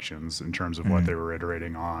both directions in terms of what they were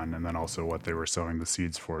iterating on, and then also what they were sowing the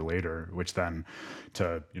seeds for later, which then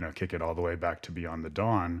to, kick it all the way back to Beyond the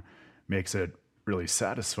Dawn makes it really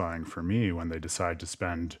satisfying for me when they decide to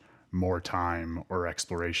spend more time or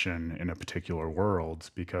exploration in a particular world,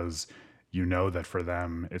 because that for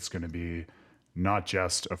them it's going to be not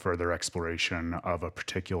just a further exploration of a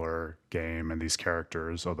particular game and these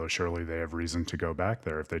characters, although surely they have reason to go back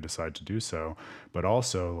there if they decide to do so, but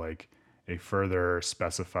also like a further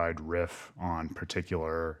specified riff on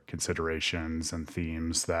particular considerations and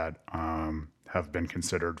themes that have been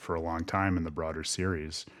considered for a long time in the broader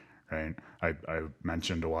series. Right. I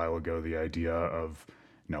mentioned a while ago the idea of,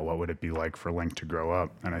 what would it be like for Link to grow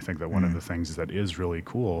up? And I think that one of the things that is really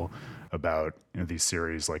cool about these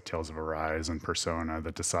series like Tales of Arise and Persona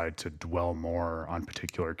that decide to dwell more on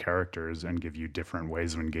particular characters and give you different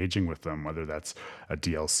ways of engaging with them, whether that's a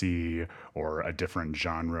DLC or a different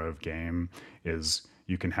genre of game, is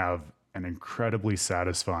you can have an incredibly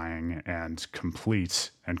satisfying and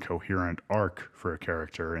complete and coherent arc for a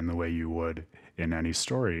character in the way you would in any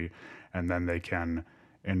story, and then they can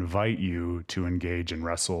invite you to engage and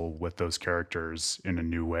wrestle with those characters in a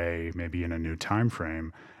new way, maybe in a new time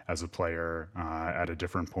frame as a player at a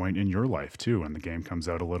different point in your life too, when the game comes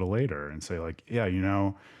out a little later, and say like, yeah,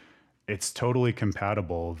 it's totally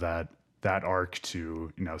compatible that arc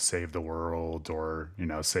to save the world or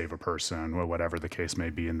save a person or whatever the case may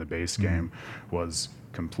be in the base game was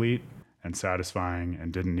complete and satisfying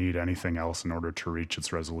and didn't need anything else in order to reach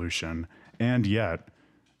its resolution. And yet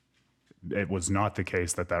it was not the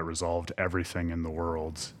case that resolved everything in the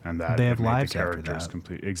world, and that they have made lives the characters after that.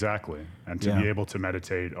 complete. Exactly. And to be able to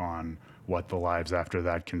meditate on what the lives after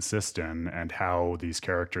that consist in, and how these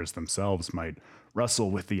characters themselves might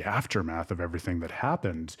wrestle with the aftermath of everything that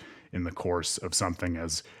happened in the course of something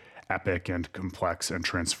as epic and complex and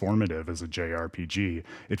transformative as a JRPG,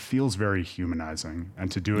 it feels very humanizing.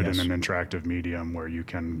 And to do it in Yes. an interactive medium where you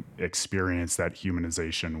can experience that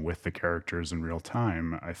humanization with the characters in real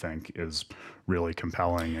time, I think is really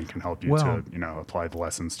compelling and can help you Well, to, apply the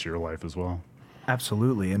lessons to your life as well.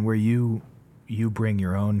 absolutely. And where you bring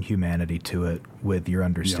your own humanity to it with your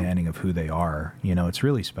understanding of who they are, it's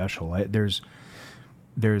really special. There's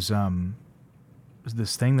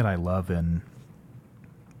this thing that I love in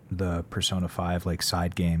the Persona 5 like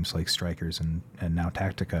side games like Strikers and now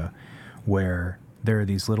Tactica, where there are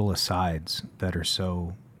these little asides that are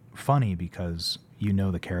so funny because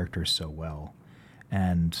the characters so well,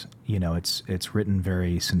 and it's written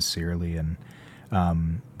very sincerely. And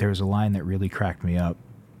there's a line that really cracked me up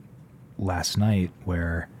last night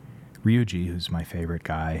where Ryuji, who's my favorite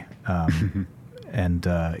guy, and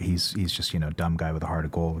he's just dumb guy with a heart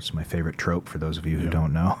of gold, which is my favorite trope for those of you who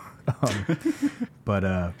don't know.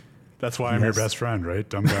 But that's why I'm your best friend, right?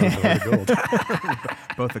 Dumb guy with a heart of gold.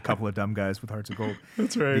 Both a couple of dumb guys with hearts of gold.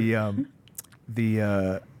 That's right.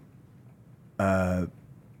 The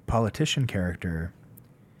politician character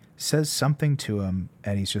says something to him,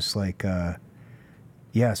 and he's just like,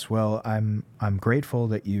 "Yes, well, I'm grateful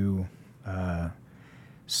that you.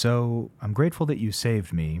 So I'm grateful that you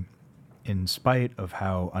saved me, in spite of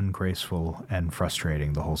how ungraceful and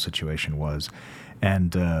frustrating the whole situation was."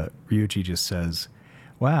 And Ryuji just says,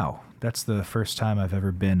 "Wow, that's the first time I've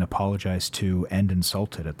ever been apologized to and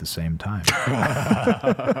insulted at the same time."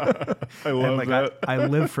 I love that. I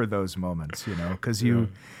live for those moments, because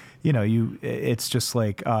it's just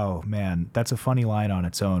like, oh man, that's a funny line on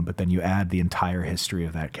its own, but then you add the entire history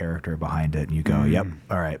of that character behind it and you go, yep,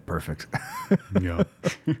 all right, perfect. Yeah.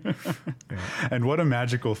 And what a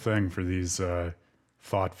magical thing for these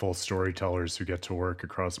thoughtful storytellers who get to work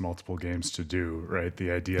across multiple games to do, right?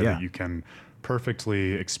 The idea that you can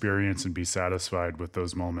perfectly experience and be satisfied with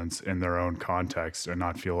those moments in their own context and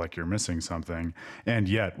not feel like you're missing something. And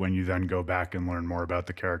yet, when you then go back and learn more about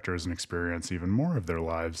the characters and experience even more of their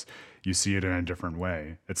lives, you see it in a different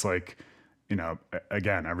way. It's like,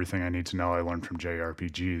 again, everything I need to know I learned from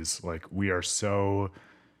JRPGs. Like, we are so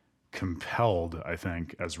compelled, I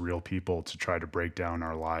think, as real people to try to break down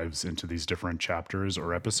our lives into these different chapters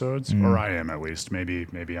or episodes, or I am at least. Maybe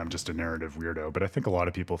I'm just a narrative weirdo, but I think a lot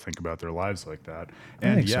of people think about their lives like that.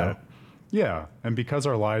 And yeah, and because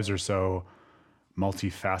our lives are so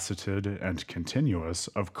multifaceted and continuous,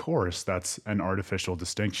 of course, that's an artificial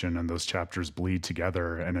distinction, and those chapters bleed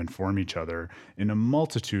together and inform each other in a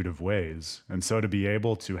multitude of ways. And so to be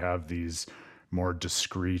able to have these more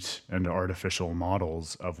discrete and artificial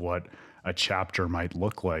models of what a chapter might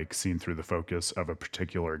look like seen through the focus of a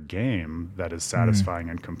particular game that is satisfying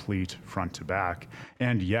and complete front to back,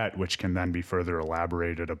 and yet which can then be further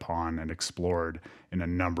elaborated upon and explored in a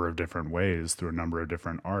number of different ways through a number of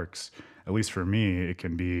different arcs. At least for me, it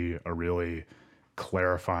can be a really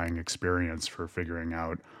clarifying experience for figuring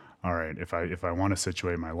out, all right, if I want to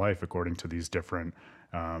situate my life according to these different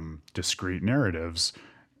discrete narratives,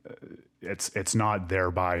 it's not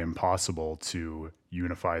thereby impossible to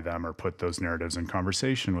unify them or put those narratives in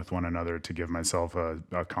conversation with one another to give myself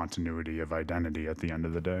a continuity of identity at the end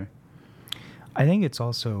of the day. I think it's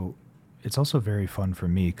also very fun for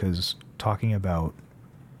me because talking about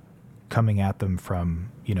coming at them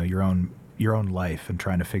from your own life and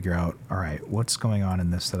trying to figure out, all right, what's going on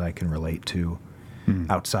in this that I can relate to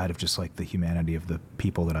outside of just like the humanity of the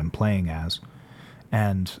people that I'm playing as.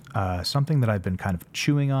 And something that I've been kind of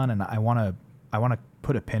chewing on, and I want to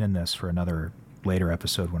put a pin in this for another later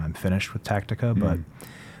episode when I'm finished with Tactica, but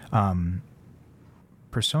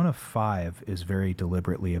Persona 5 is very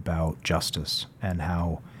deliberately about justice and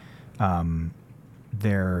how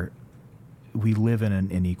we live in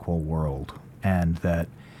an unequal world, and that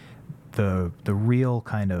the real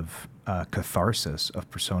kind of catharsis of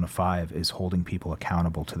Persona 5 is holding people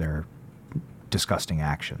accountable to their disgusting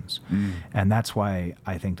actions. And that's why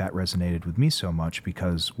I think that resonated with me so much,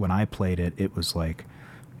 because when I played it, it was like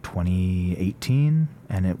 2018,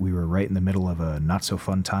 and we were right in the middle of a not so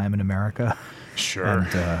fun time in America. Sure.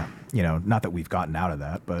 And not that we've gotten out of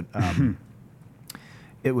that, but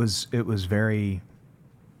it was very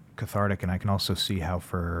cathartic. And I can also see how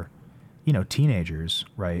for teenagers,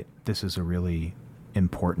 right, this is a really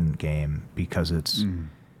important game because it's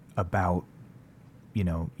about,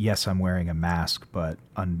 yes, I'm wearing a mask, but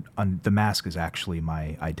the mask is actually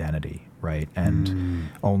my identity, right? And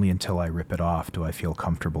only until I rip it off do I feel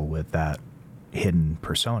comfortable with that hidden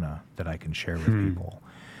persona that I can share with people.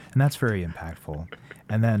 And that's very impactful.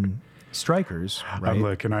 And then Strikers,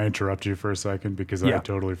 right? Can I interrupt you for a second? Because I had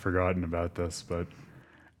totally forgotten about this, but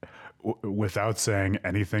without saying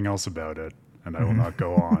anything else about it, and I will not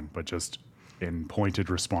go on, but just in pointed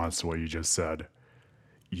response to what you just said,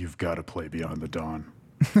 you've got to play Beyond the Dawn.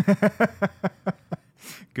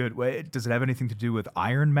 Good. Wait, does it have anything to do with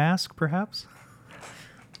Iron Mask, perhaps?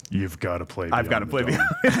 You've got to play Beyond I've got to play Dawn.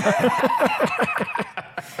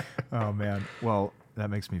 Oh, man. Well, that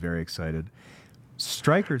makes me very excited.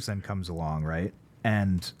 Strikers then comes along, right?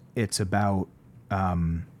 And it's about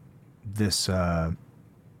this. So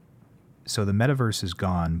the metaverse is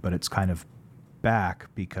gone, but it's kind of back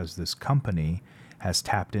because this company has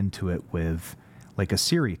tapped into it with like a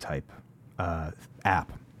Siri type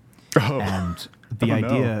app. Oh. And the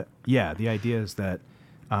idea, the idea is that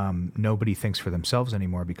nobody thinks for themselves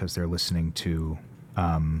anymore because they're listening to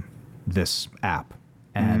this app.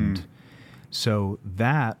 And so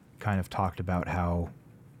that kind of talked about how,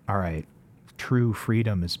 all right, true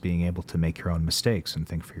freedom is being able to make your own mistakes and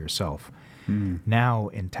think for yourself. Now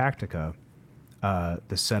in Tactica,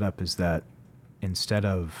 the setup is that instead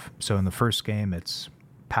of, so in the first game, it's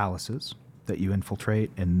palaces that you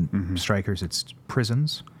infiltrate. In Strikers, it's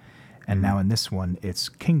prisons. And now in this one, it's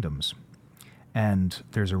kingdoms. And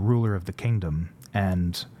there's a ruler of the kingdom,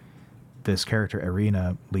 and this character,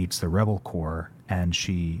 Irina, leads the rebel corps, and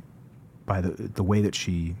she, by the way that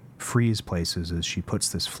she frees places is she puts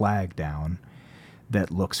this flag down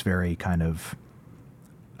that looks very kind of,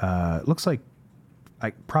 looks like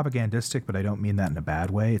propagandistic, but I don't mean that in a bad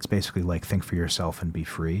way. It's basically like think for yourself and be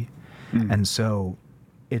free. And so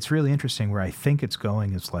it's really interesting where I think it's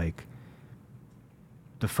going is like,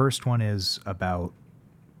 the first one is about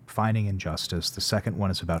finding injustice. The second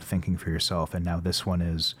one is about thinking for yourself. And now this one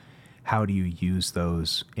is how do you use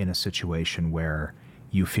those in a situation where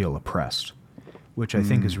you feel oppressed, which I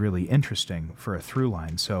think is really interesting for a through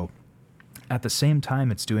line. So at the same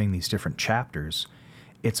time it's doing these different chapters,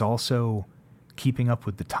 it's also keeping up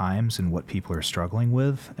with the times and what people are struggling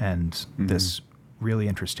with. And this really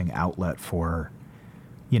interesting outlet for,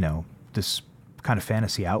 you know, this kind of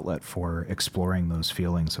fantasy outlet for exploring those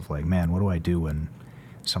feelings of like, man, what do I do when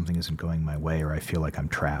something isn't going my way or I feel like I'm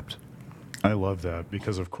trapped? I love that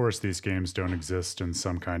because, of course, these games don't exist in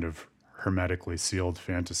some kind of hermetically sealed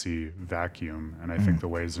fantasy vacuum. And I think the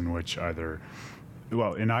ways in which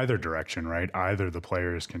in either direction, right? Either the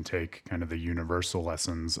players can take kind of the universal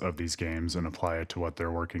lessons of these games and apply it to what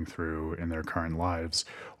they're working through in their current lives,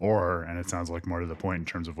 or, and it sounds like more to the point in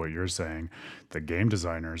terms of what you're saying, the game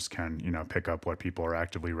designers can, you know, pick up what people are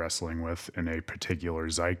actively wrestling with in a particular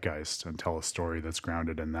zeitgeist and tell a story that's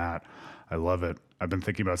grounded in that. I love it. I've been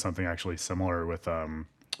thinking about something actually similar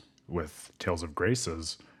with Tales of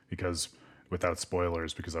Graces, because without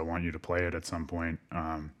spoilers, because I want you to play it at some point.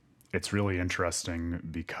 It's really interesting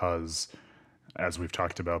because, as we've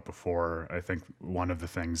talked about before, I think one of the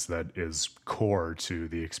things that is core to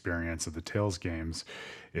the experience of the Tales games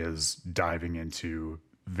is diving into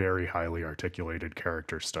very highly articulated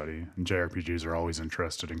character study. And JRPGs are always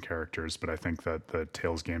interested in characters, but I think that the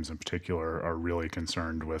Tales games in particular are really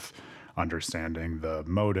concerned with understanding the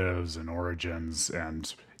motives and origins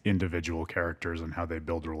and individual characters and how they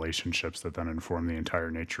build relationships that then inform the entire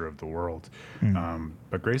nature of the world.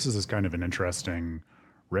 But Graces is kind of an interesting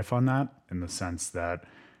riff on that in the sense that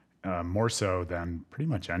more so than pretty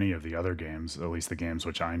much any of the other games, at least the games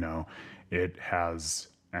which I know, it has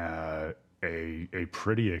a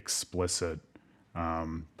pretty explicit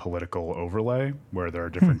political overlay where there are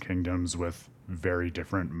different kingdoms with very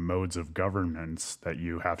different modes of governance that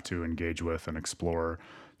you have to engage with and explore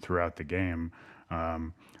throughout the game.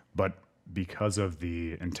 But because of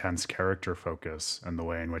the intense character focus and the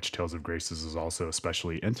way in which Tales of Graces is also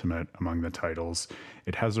especially intimate among the titles,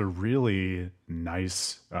 it has a really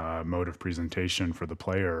nice mode of presentation for the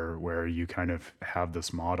player where you kind of have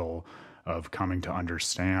this model of coming to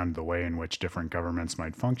understand the way in which different governments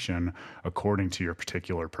might function according to your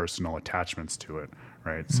particular personal attachments to it,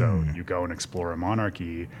 right? So you go and explore a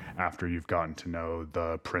monarchy after you've gotten to know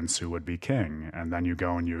the prince who would be king, and then you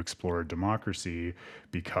go and you explore a democracy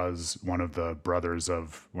because one of the brothers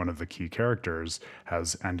of one of the key characters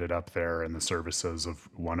has ended up there in the services of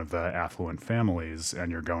one of the affluent families,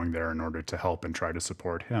 and you're going there in order to help and try to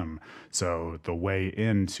support him. So the way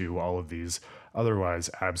into all of these otherwise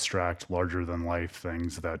abstract, larger than life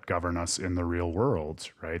things that govern us in the real world,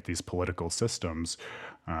 right? These political systems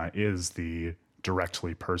is the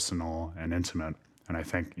directly personal and intimate. And I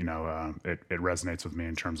think, you know, it resonates with me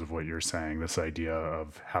in terms of what you're saying, this idea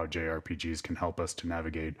of how JRPGs can help us to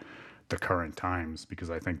navigate the current times, because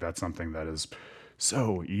I think that's something that is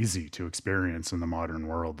so easy to experience in the modern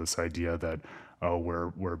world. This idea that, oh,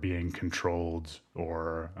 we're being controlled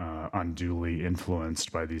or unduly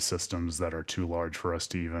influenced by these systems that are too large for us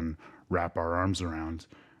to even wrap our arms around.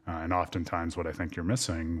 And oftentimes, what I think you're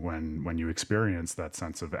missing when you experience that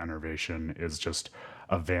sense of enervation is just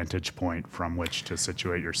a vantage point from which to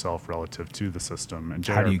situate yourself relative to the system. And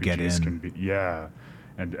How do you get JRPGs in? can be, yeah,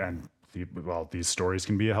 well, these stories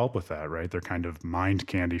can be a help with that, right? They're kind of mind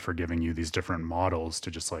candy for giving you these different models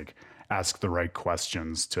to just like ask the right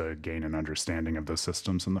questions to gain an understanding of those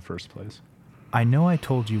systems in the first place. I know I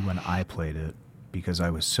told you when I played it because I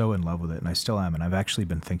was so in love with it, and I still am, and I've actually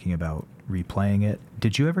been thinking about replaying it.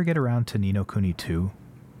 Did you ever get around to Ni no Kuni II,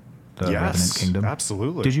 the Revenant Yes, Kingdom?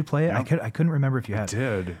 absolutely. Did you play it? Yep. I couldn't remember if you had.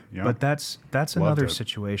 Did. Yep. But that's Loved another it.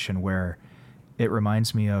 situation where it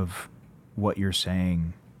reminds me of what you're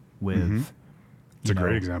saying with It's a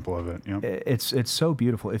great example of it. Yep. it's so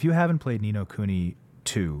beautiful. If you haven't played Ni no Kuni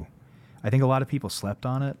 2, I think a lot of people slept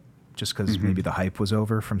on it just because maybe the hype was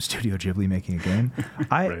over from Studio Ghibli making a game.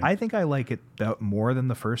 Right. I think I like it more than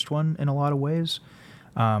the first one in a lot of ways.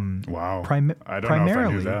 Wow. I don't know if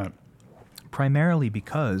I knew that. Primarily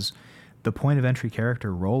because the point of entry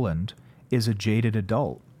character, Roland, is a jaded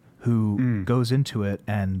adult who goes into it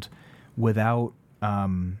and without...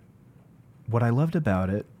 what I loved about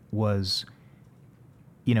it was,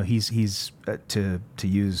 you know, he's to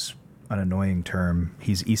use an annoying term,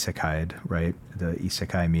 he's isekai'd, right? The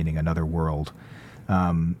isekai meaning another world,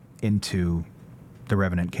 into the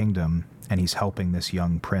Revenant Kingdom, and he's helping this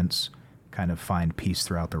young prince kind of find peace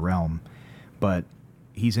throughout the realm. But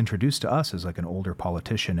he's introduced to us as like an older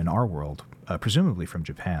politician in our world, presumably from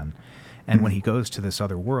Japan. And when he goes to this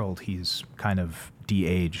other world, he's kind of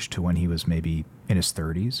de-aged to when he was maybe in his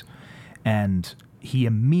 30s. And he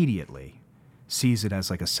immediately sees it as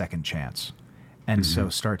like a second chance. And so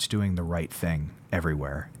starts doing the right thing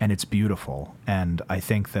everywhere. And it's beautiful. And I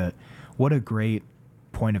think that what a great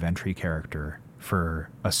point of entry character for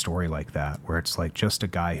a story like that, where it's like just a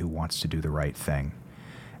guy who wants to do the right thing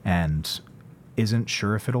and isn't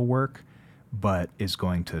sure if it'll work, but is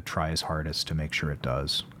going to try his hardest to make sure it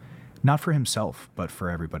does. Not for himself, but for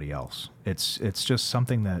everybody else. It's just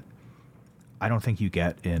something that I don't think you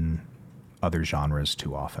get in other genres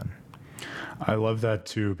too often. I love that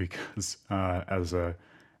too because as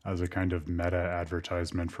a kind of meta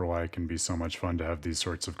advertisement for why it can be so much fun to have these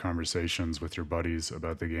sorts of conversations with your buddies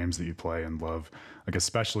about the games that you play and love, like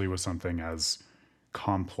especially with something as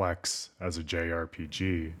complex as a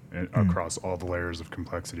JRPG across all the layers of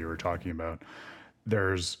complexity we're talking about.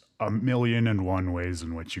 There's a million and one ways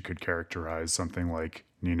in which you could characterize something like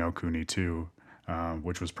Ni no Kuni II,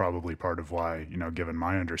 which was probably part of why, you know, given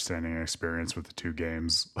my understanding and experience with the two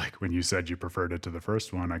games, like when you said you preferred it to the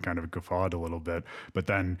first one, I kind of guffawed a little bit. But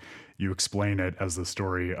then you explain it as the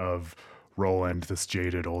story of Roland, this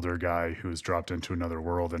jaded older guy who's dropped into another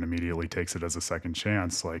world and immediately takes it as a second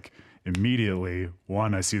chance. Like immediately,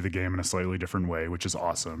 one, I see the game in a slightly different way, which is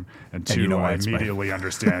awesome. And two, you know I immediately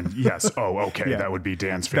understand, yes, oh, okay, that would be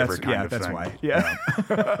Dan's favorite kind of that's thing. why. Yeah.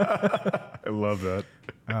 I love that.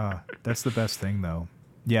 That's the best thing, though.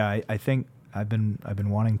 Yeah, I think I've been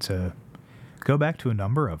wanting to go back to a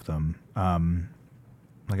number of them.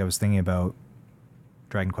 Like I was thinking about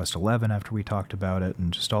Dragon Quest XI after we talked about it,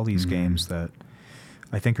 and just all these games that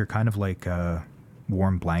I think are kind of like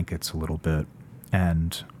warm blankets a little bit.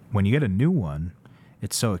 And when you get a new one,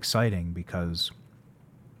 it's so exciting because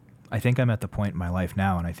I think I'm at the point in my life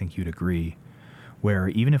now, and I think you'd agree, where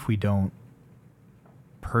even if we don't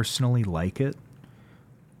personally like it,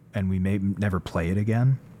 and we may never play it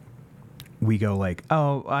again, we go like,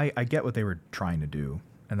 oh, I get what they were trying to do,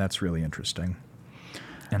 and that's really interesting.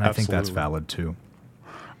 And I think that's valid too.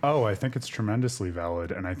 Oh, I think it's tremendously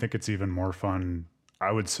valid. And I think it's even more fun,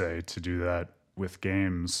 I would say, to do that with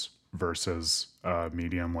games versus a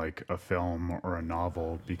medium like a film or a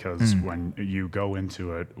novel, because when you go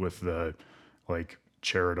into it with the like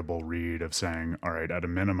charitable read of saying, all right, at a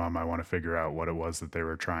minimum, I want to figure out what it was that they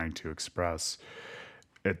were trying to express.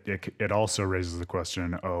 It also raises the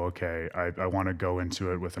question, oh, okay, I want to go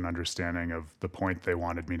into it with an understanding of the point they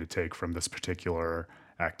wanted me to take from this particular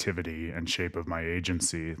activity and shape of my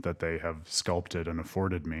agency that they have sculpted and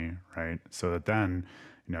afforded me, right? So that then,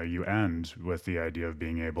 you know, you end with the idea of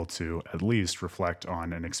being able to at least reflect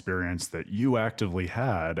on an experience that you actively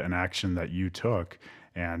had, an action that you took,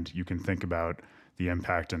 and you can think about the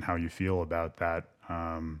impact and how you feel about that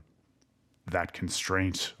that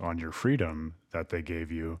constraint on your freedom that they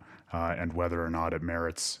gave you, and whether or not it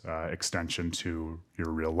merits extension to your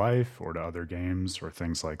real life or to other games or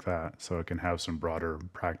things like that. So it can have some broader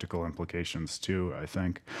practical implications too, I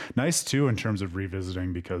think. Nice too in terms of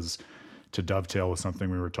revisiting, because to dovetail with something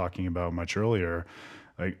we were talking about much earlier,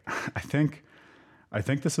 like I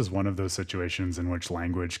think this is one of those situations in which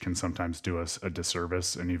language can sometimes do us a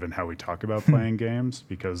disservice in even how we talk about playing games,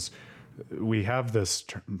 because we have this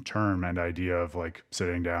term and idea of like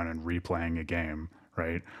sitting down and replaying a game,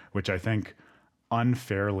 right? Which I think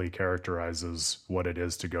unfairly characterizes what it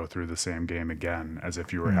is to go through the same game again, as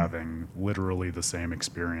if you were having literally the same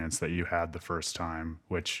experience that you had the first time,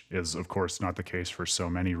 which is, of course, not the case for so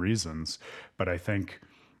many reasons. But I think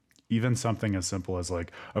even something as simple as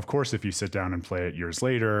like, of course, if you sit down and play it years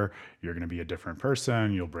later, you're going to be a different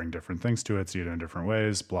person. You'll bring different things to it, see it in different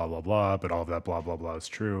ways, blah, blah, blah. But all of that blah, blah, blah is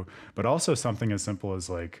true. But also something as simple as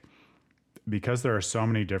like, because there are so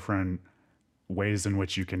many different ways in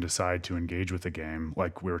which you can decide to engage with a game,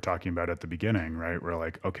 like we were talking about at the beginning, right? We're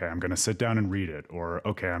like, okay, I'm going to sit down and read it, or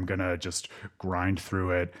okay, I'm going to just grind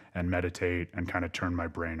through it and meditate and kind of turn my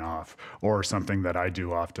brain off, or something that I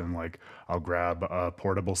do often, like I'll grab a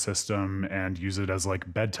portable system and use it as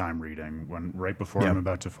like bedtime reading when right before I'm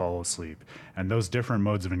about to fall asleep. And those different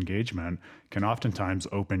modes of engagement can oftentimes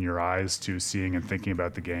open your eyes to seeing and thinking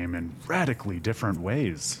about the game in radically different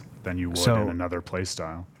ways than you would in another play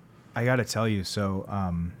style. I got to tell you, so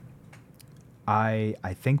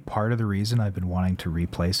I think part of the reason I've been wanting to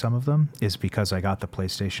replay some of them is because I got the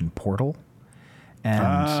PlayStation Portal,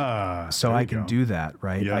 and so I can do that,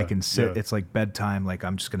 right? I can sit. It's like bedtime. Like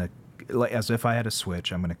I'm just gonna, like as if I had a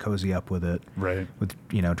Switch, I'm gonna cozy up with it, right? With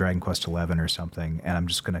Dragon Quest XI or something, and I'm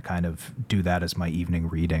just gonna kind of do that as my evening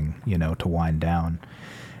reading, to wind down.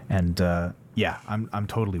 And I'm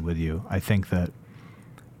totally with you. I think that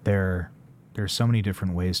there's so many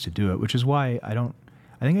different ways to do it, which is why I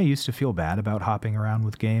think I used to feel bad about hopping around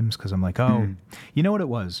with games, because I'm like, you know what it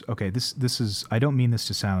was? Okay, this is, I don't mean this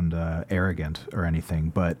to sound arrogant or anything,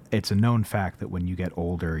 but it's a known fact that when you get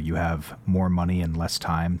older, you have more money and less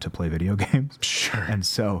time to play video games. Sure. And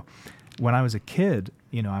so when I was a kid,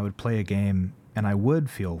 I would play a game and I would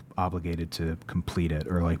feel obligated to complete it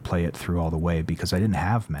or like play it through all the way because I didn't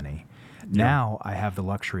have many. Yeah. Now I have the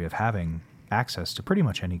luxury of having access to pretty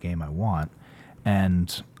much any game I want.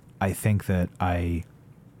 And I think that I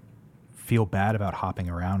feel bad about hopping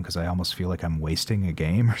around because I almost feel like I'm wasting a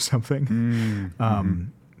game or something.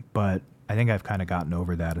 But I think I've kind of gotten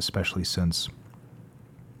over that, especially since,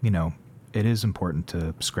 it is important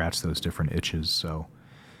to scratch those different itches. So,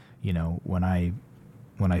 when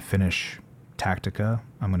I finish Tactica,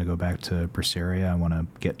 I'm going to go back to Berseria. I want to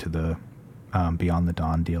get to the Beyond the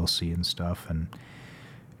Dawn DLC and stuff. And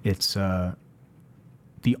it's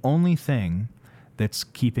the only thing that's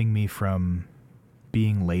keeping me from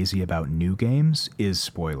being lazy about new games is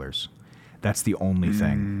spoilers. That's the only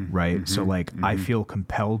thing, right? So like I feel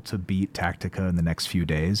compelled to beat Tactica in the next few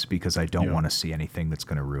days because I don't want to see anything that's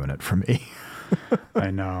going to ruin it for me.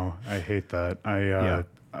 I know. I hate that.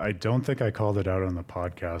 I don't think I called it out on the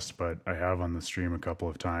podcast, but I have on the stream a couple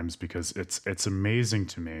of times because it's amazing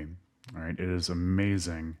to me. All right. It is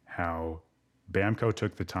amazing how Bamco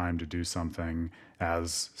took the time to do something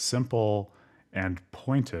as simple and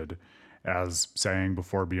pointed as saying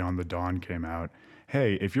before Beyond the Dawn came out,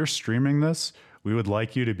 hey, if you're streaming this, we would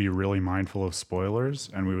like you to be really mindful of spoilers,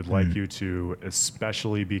 and we would like you to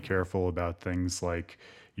especially be careful about things like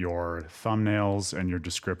your thumbnails and your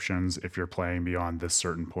descriptions if you're playing beyond this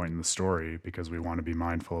certain point in the story, because we want to be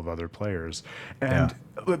mindful of other players. And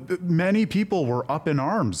many people were up in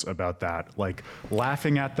arms about that, like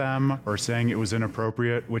laughing at them or saying it was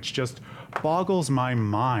inappropriate, which just boggles my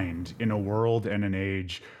mind in a world and an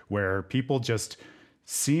age where people just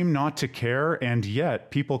seem not to care, and yet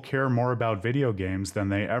people care more about video games than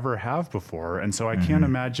they ever have before. And so I can't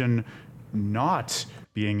imagine not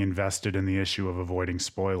being invested in the issue of avoiding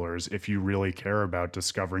spoilers if you really care about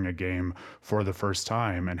discovering a game for the first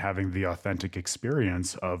time and having the authentic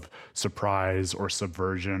experience of surprise or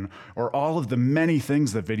subversion or all of the many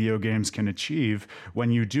things that video games can achieve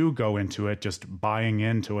when you do go into it just buying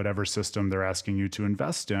into whatever system they're asking you to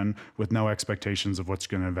invest in with no expectations of what's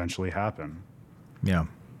going to eventually happen. Yeah.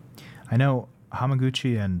 I know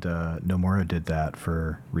Hamaguchi and Nomura did that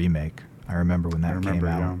for Remake. I remember when that came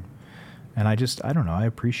out. Yeah. And I don't know, I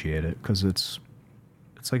appreciate it because it's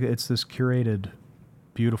like it's this curated,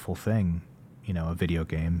 beautiful thing, a video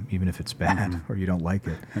game, even if it's bad or you don't like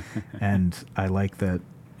it. And I like that,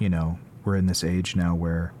 we're in this age now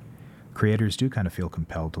where creators do kind of feel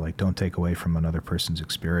compelled to like, don't take away from another person's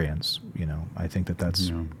experience. I think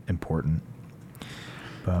that's important.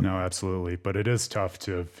 But, no, absolutely. But it is tough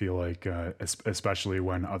to feel like, especially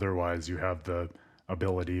when otherwise you have the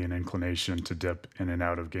ability and inclination to dip in and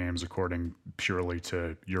out of games according purely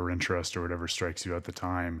to your interest or whatever strikes you at the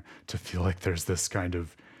time, to feel like there's this kind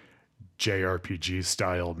of JRPG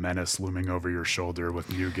style menace looming over your shoulder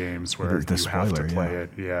with new games where The you have to spoiler, play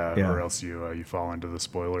yeah. it, or else you fall into the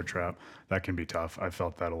spoiler trap. That can be tough. I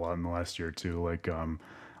felt that a lot in the last year too. Like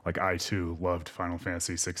I too loved Final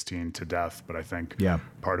Fantasy 16 to death, but I think Yeah.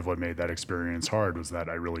 part of what made that experience hard was that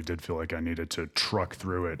I really did feel like I needed to truck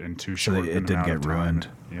through it in too So short it an did amount get of time. ruined.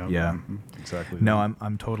 Yep, Yeah. exactly. No,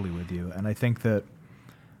 I'm totally with you, and I think that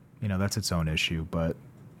that's its own issue. But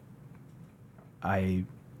I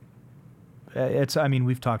mean,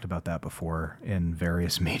 we've talked about that before in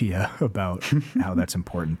various media about how that's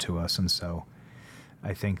important to us, and so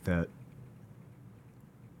I think that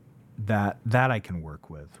I can work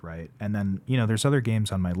with, right? And then there's other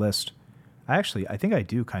games on my list. I think I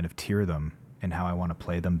do kind of tier them in how I want to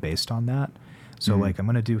play them based on that. So like I'm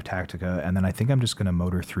going to do Tactica, and then I think I'm just going to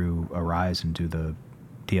motor through Arise and do the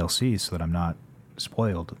DLC so that I'm not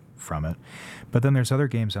spoiled from it. But then there's other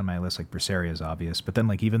games on my list, like Berseria is obvious, but then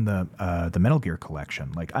like even the Metal Gear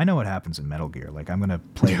collection. Like I know what happens in Metal Gear. Like I'm going to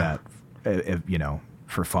play that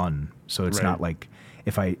for fun. So it's not like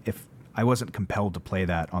if I wasn't compelled to play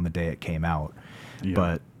that on the day it came out. Yeah.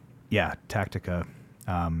 But yeah, Tactica,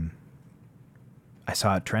 I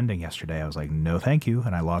saw it trending yesterday. I was like, no, thank you.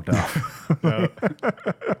 And I logged off.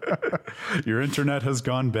 Your internet has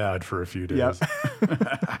gone bad for a few days. Yep.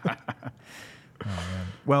 Oh, man.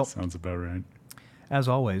 Well, sounds about right. As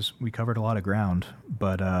always, we covered a lot of ground,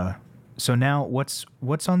 but so now what's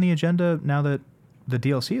on the agenda now that the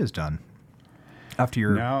DLC is done? After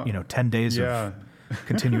your 10 days of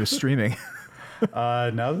continuous streaming.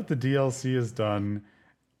 Now that the DLC is done,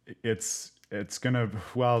 it's gonna,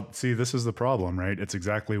 see, this is the problem, right? It's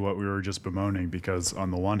exactly what we were just bemoaning, because on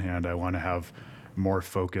the one hand, I want to have more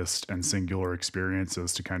focused and singular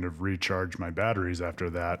experiences to kind of recharge my batteries after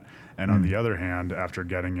that. And on the other hand, after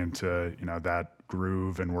getting into, that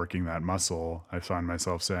groove and working that muscle, I find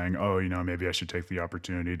myself saying, maybe I should take the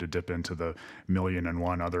opportunity to dip into the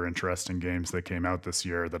 1,000,001 other interesting games that came out this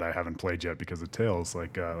year that I haven't played yet because of Tales,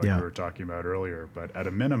 like we were talking about earlier. But at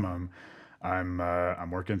a minimum,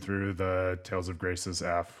 I'm working through the Tales of Graces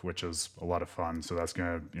F, which is a lot of fun. So that's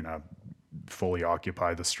going to, fully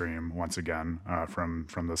occupy the stream once again from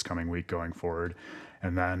this coming week going forward.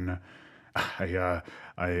 And then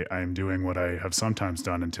I'm doing what I have sometimes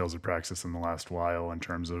done in Tales of Praxis in the last while, in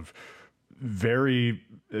terms of very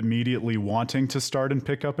immediately wanting to start and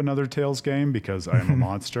pick up another Tales game because I am a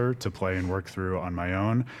monster to play and work through on my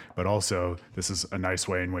own. But also, this is a nice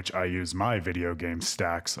way in which I use my video game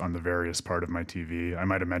stacks on the various part of my TV. I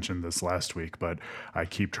might have mentioned this last week, but I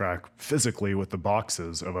keep track physically with the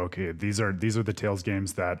boxes of, okay, these are the Tales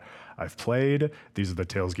games that I've played, these are the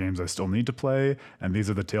Tales games I still need to play, and these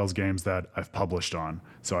are the Tales games that I've published on.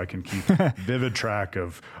 So I can keep vivid track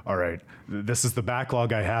of, all right, this is the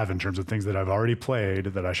backlog I have in terms of things that I've already played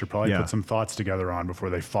that I should probably put some thoughts together on before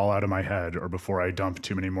they fall out of my head or before I dump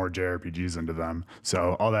too many more JRPGs into them.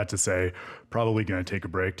 So all that to say, probably going to take a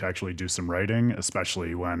break to actually do some writing,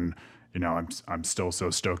 especially when I'm still so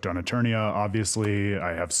stoked on Eternia. Obviously,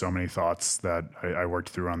 I have so many thoughts that I worked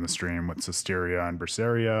through on the stream with Systeria and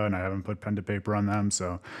Berseria, and I haven't put pen to paper on them.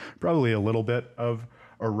 So probably a little bit of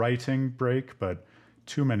a writing break, but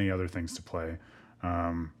too many other things to play.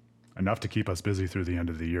 Enough to keep us busy through the end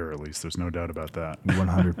of the year, at least. There's no doubt about that.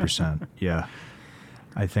 100%. Yeah.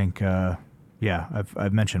 I think,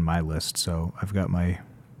 I've mentioned my list, so I've got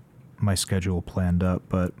my schedule planned up.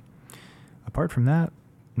 But apart from that,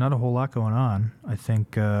 not a whole lot going on. I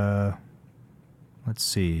think, let's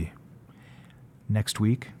see, next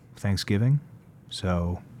week, Thanksgiving.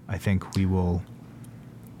 So I think we will,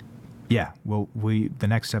 the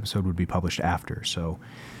next episode would be published after. So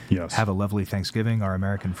have a lovely Thanksgiving, our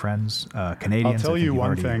American friends, Canadians. I'll tell you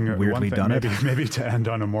one thing, maybe to end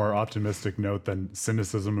on a more optimistic note than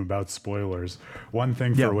cynicism about spoilers. One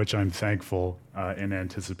thing for which I'm thankful in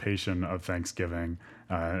anticipation of Thanksgiving,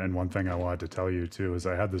 and one thing I wanted to tell you too, is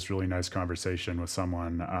I had this really nice conversation with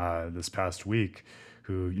someone this past week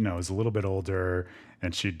who, is a little bit older,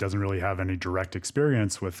 and she doesn't really have any direct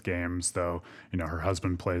experience with games, though, her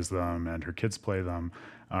husband plays them and her kids play them.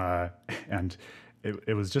 And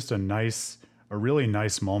it was just a really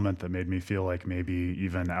nice moment that made me feel like maybe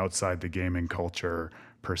even outside the gaming culture,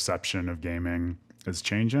 perception of gaming is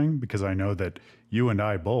changing, because I know that you and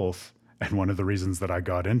I both, and one of the reasons that I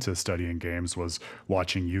got into studying games was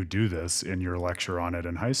watching you do this in your lecture on it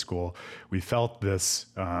in high school. We felt this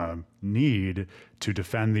need to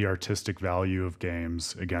defend the artistic value of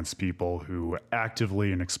games against people who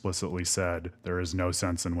actively and explicitly said there is no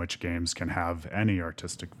sense in which games can have any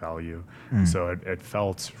artistic value. So it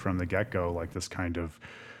felt from the get-go like this kind of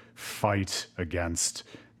fight against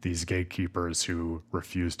these gatekeepers who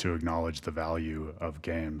refuse to acknowledge the value of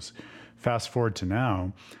games. Fast forward to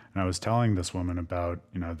now, and I was telling this woman about,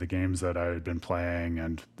 the games that I had been playing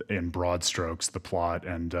and in broad strokes, the plot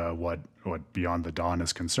and what Beyond the Dawn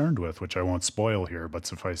is concerned with, which I won't spoil here, but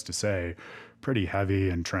suffice to say, pretty heavy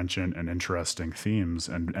and trenchant and interesting themes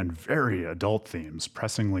and very adult themes,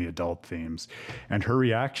 pressingly adult themes. And her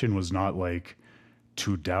reaction was not like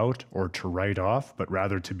to doubt or to write off, but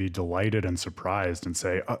rather to be delighted and surprised and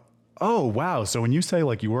say, oh, wow. So when you say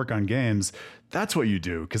like you work on games, that's what you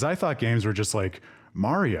do. Because I thought games were just like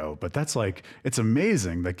Mario, but that's like, it's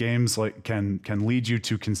amazing that games like can lead you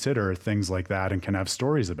to consider things like that and can have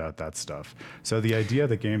stories about that stuff. So the idea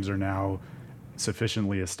that games are now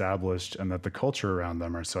sufficiently established and that the culture around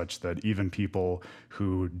them are such that even people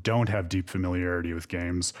who don't have deep familiarity with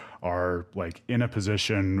games are like in a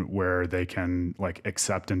position where they can like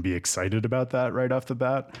accept and be excited about that right off the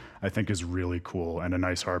bat, I think is really cool and a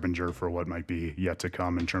nice harbinger for what might be yet to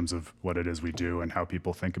come in terms of what it is we do and how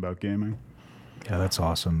people think about gaming. Yeah, that's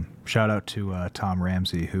awesome. Shout out to Tom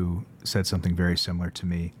Ramsey, who said something very similar to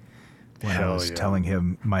me when I was telling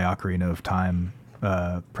him my Ocarina of Time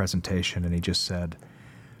presentation, and he just said,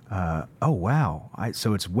 oh, wow.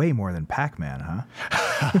 So it's way more than Pac-Man, huh?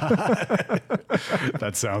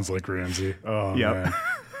 That sounds like Ramsey. Oh, yep. Man.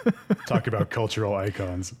 Talk about cultural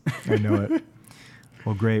icons. I know it.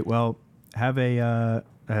 Well, great. Well, have that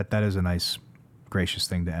is a nice, gracious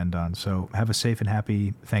thing to end on. So have a safe and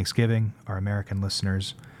happy Thanksgiving, our American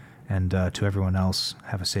listeners. And to everyone else,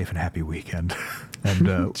 have a safe and happy weekend. And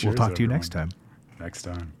we'll talk to you next time. Next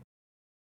time.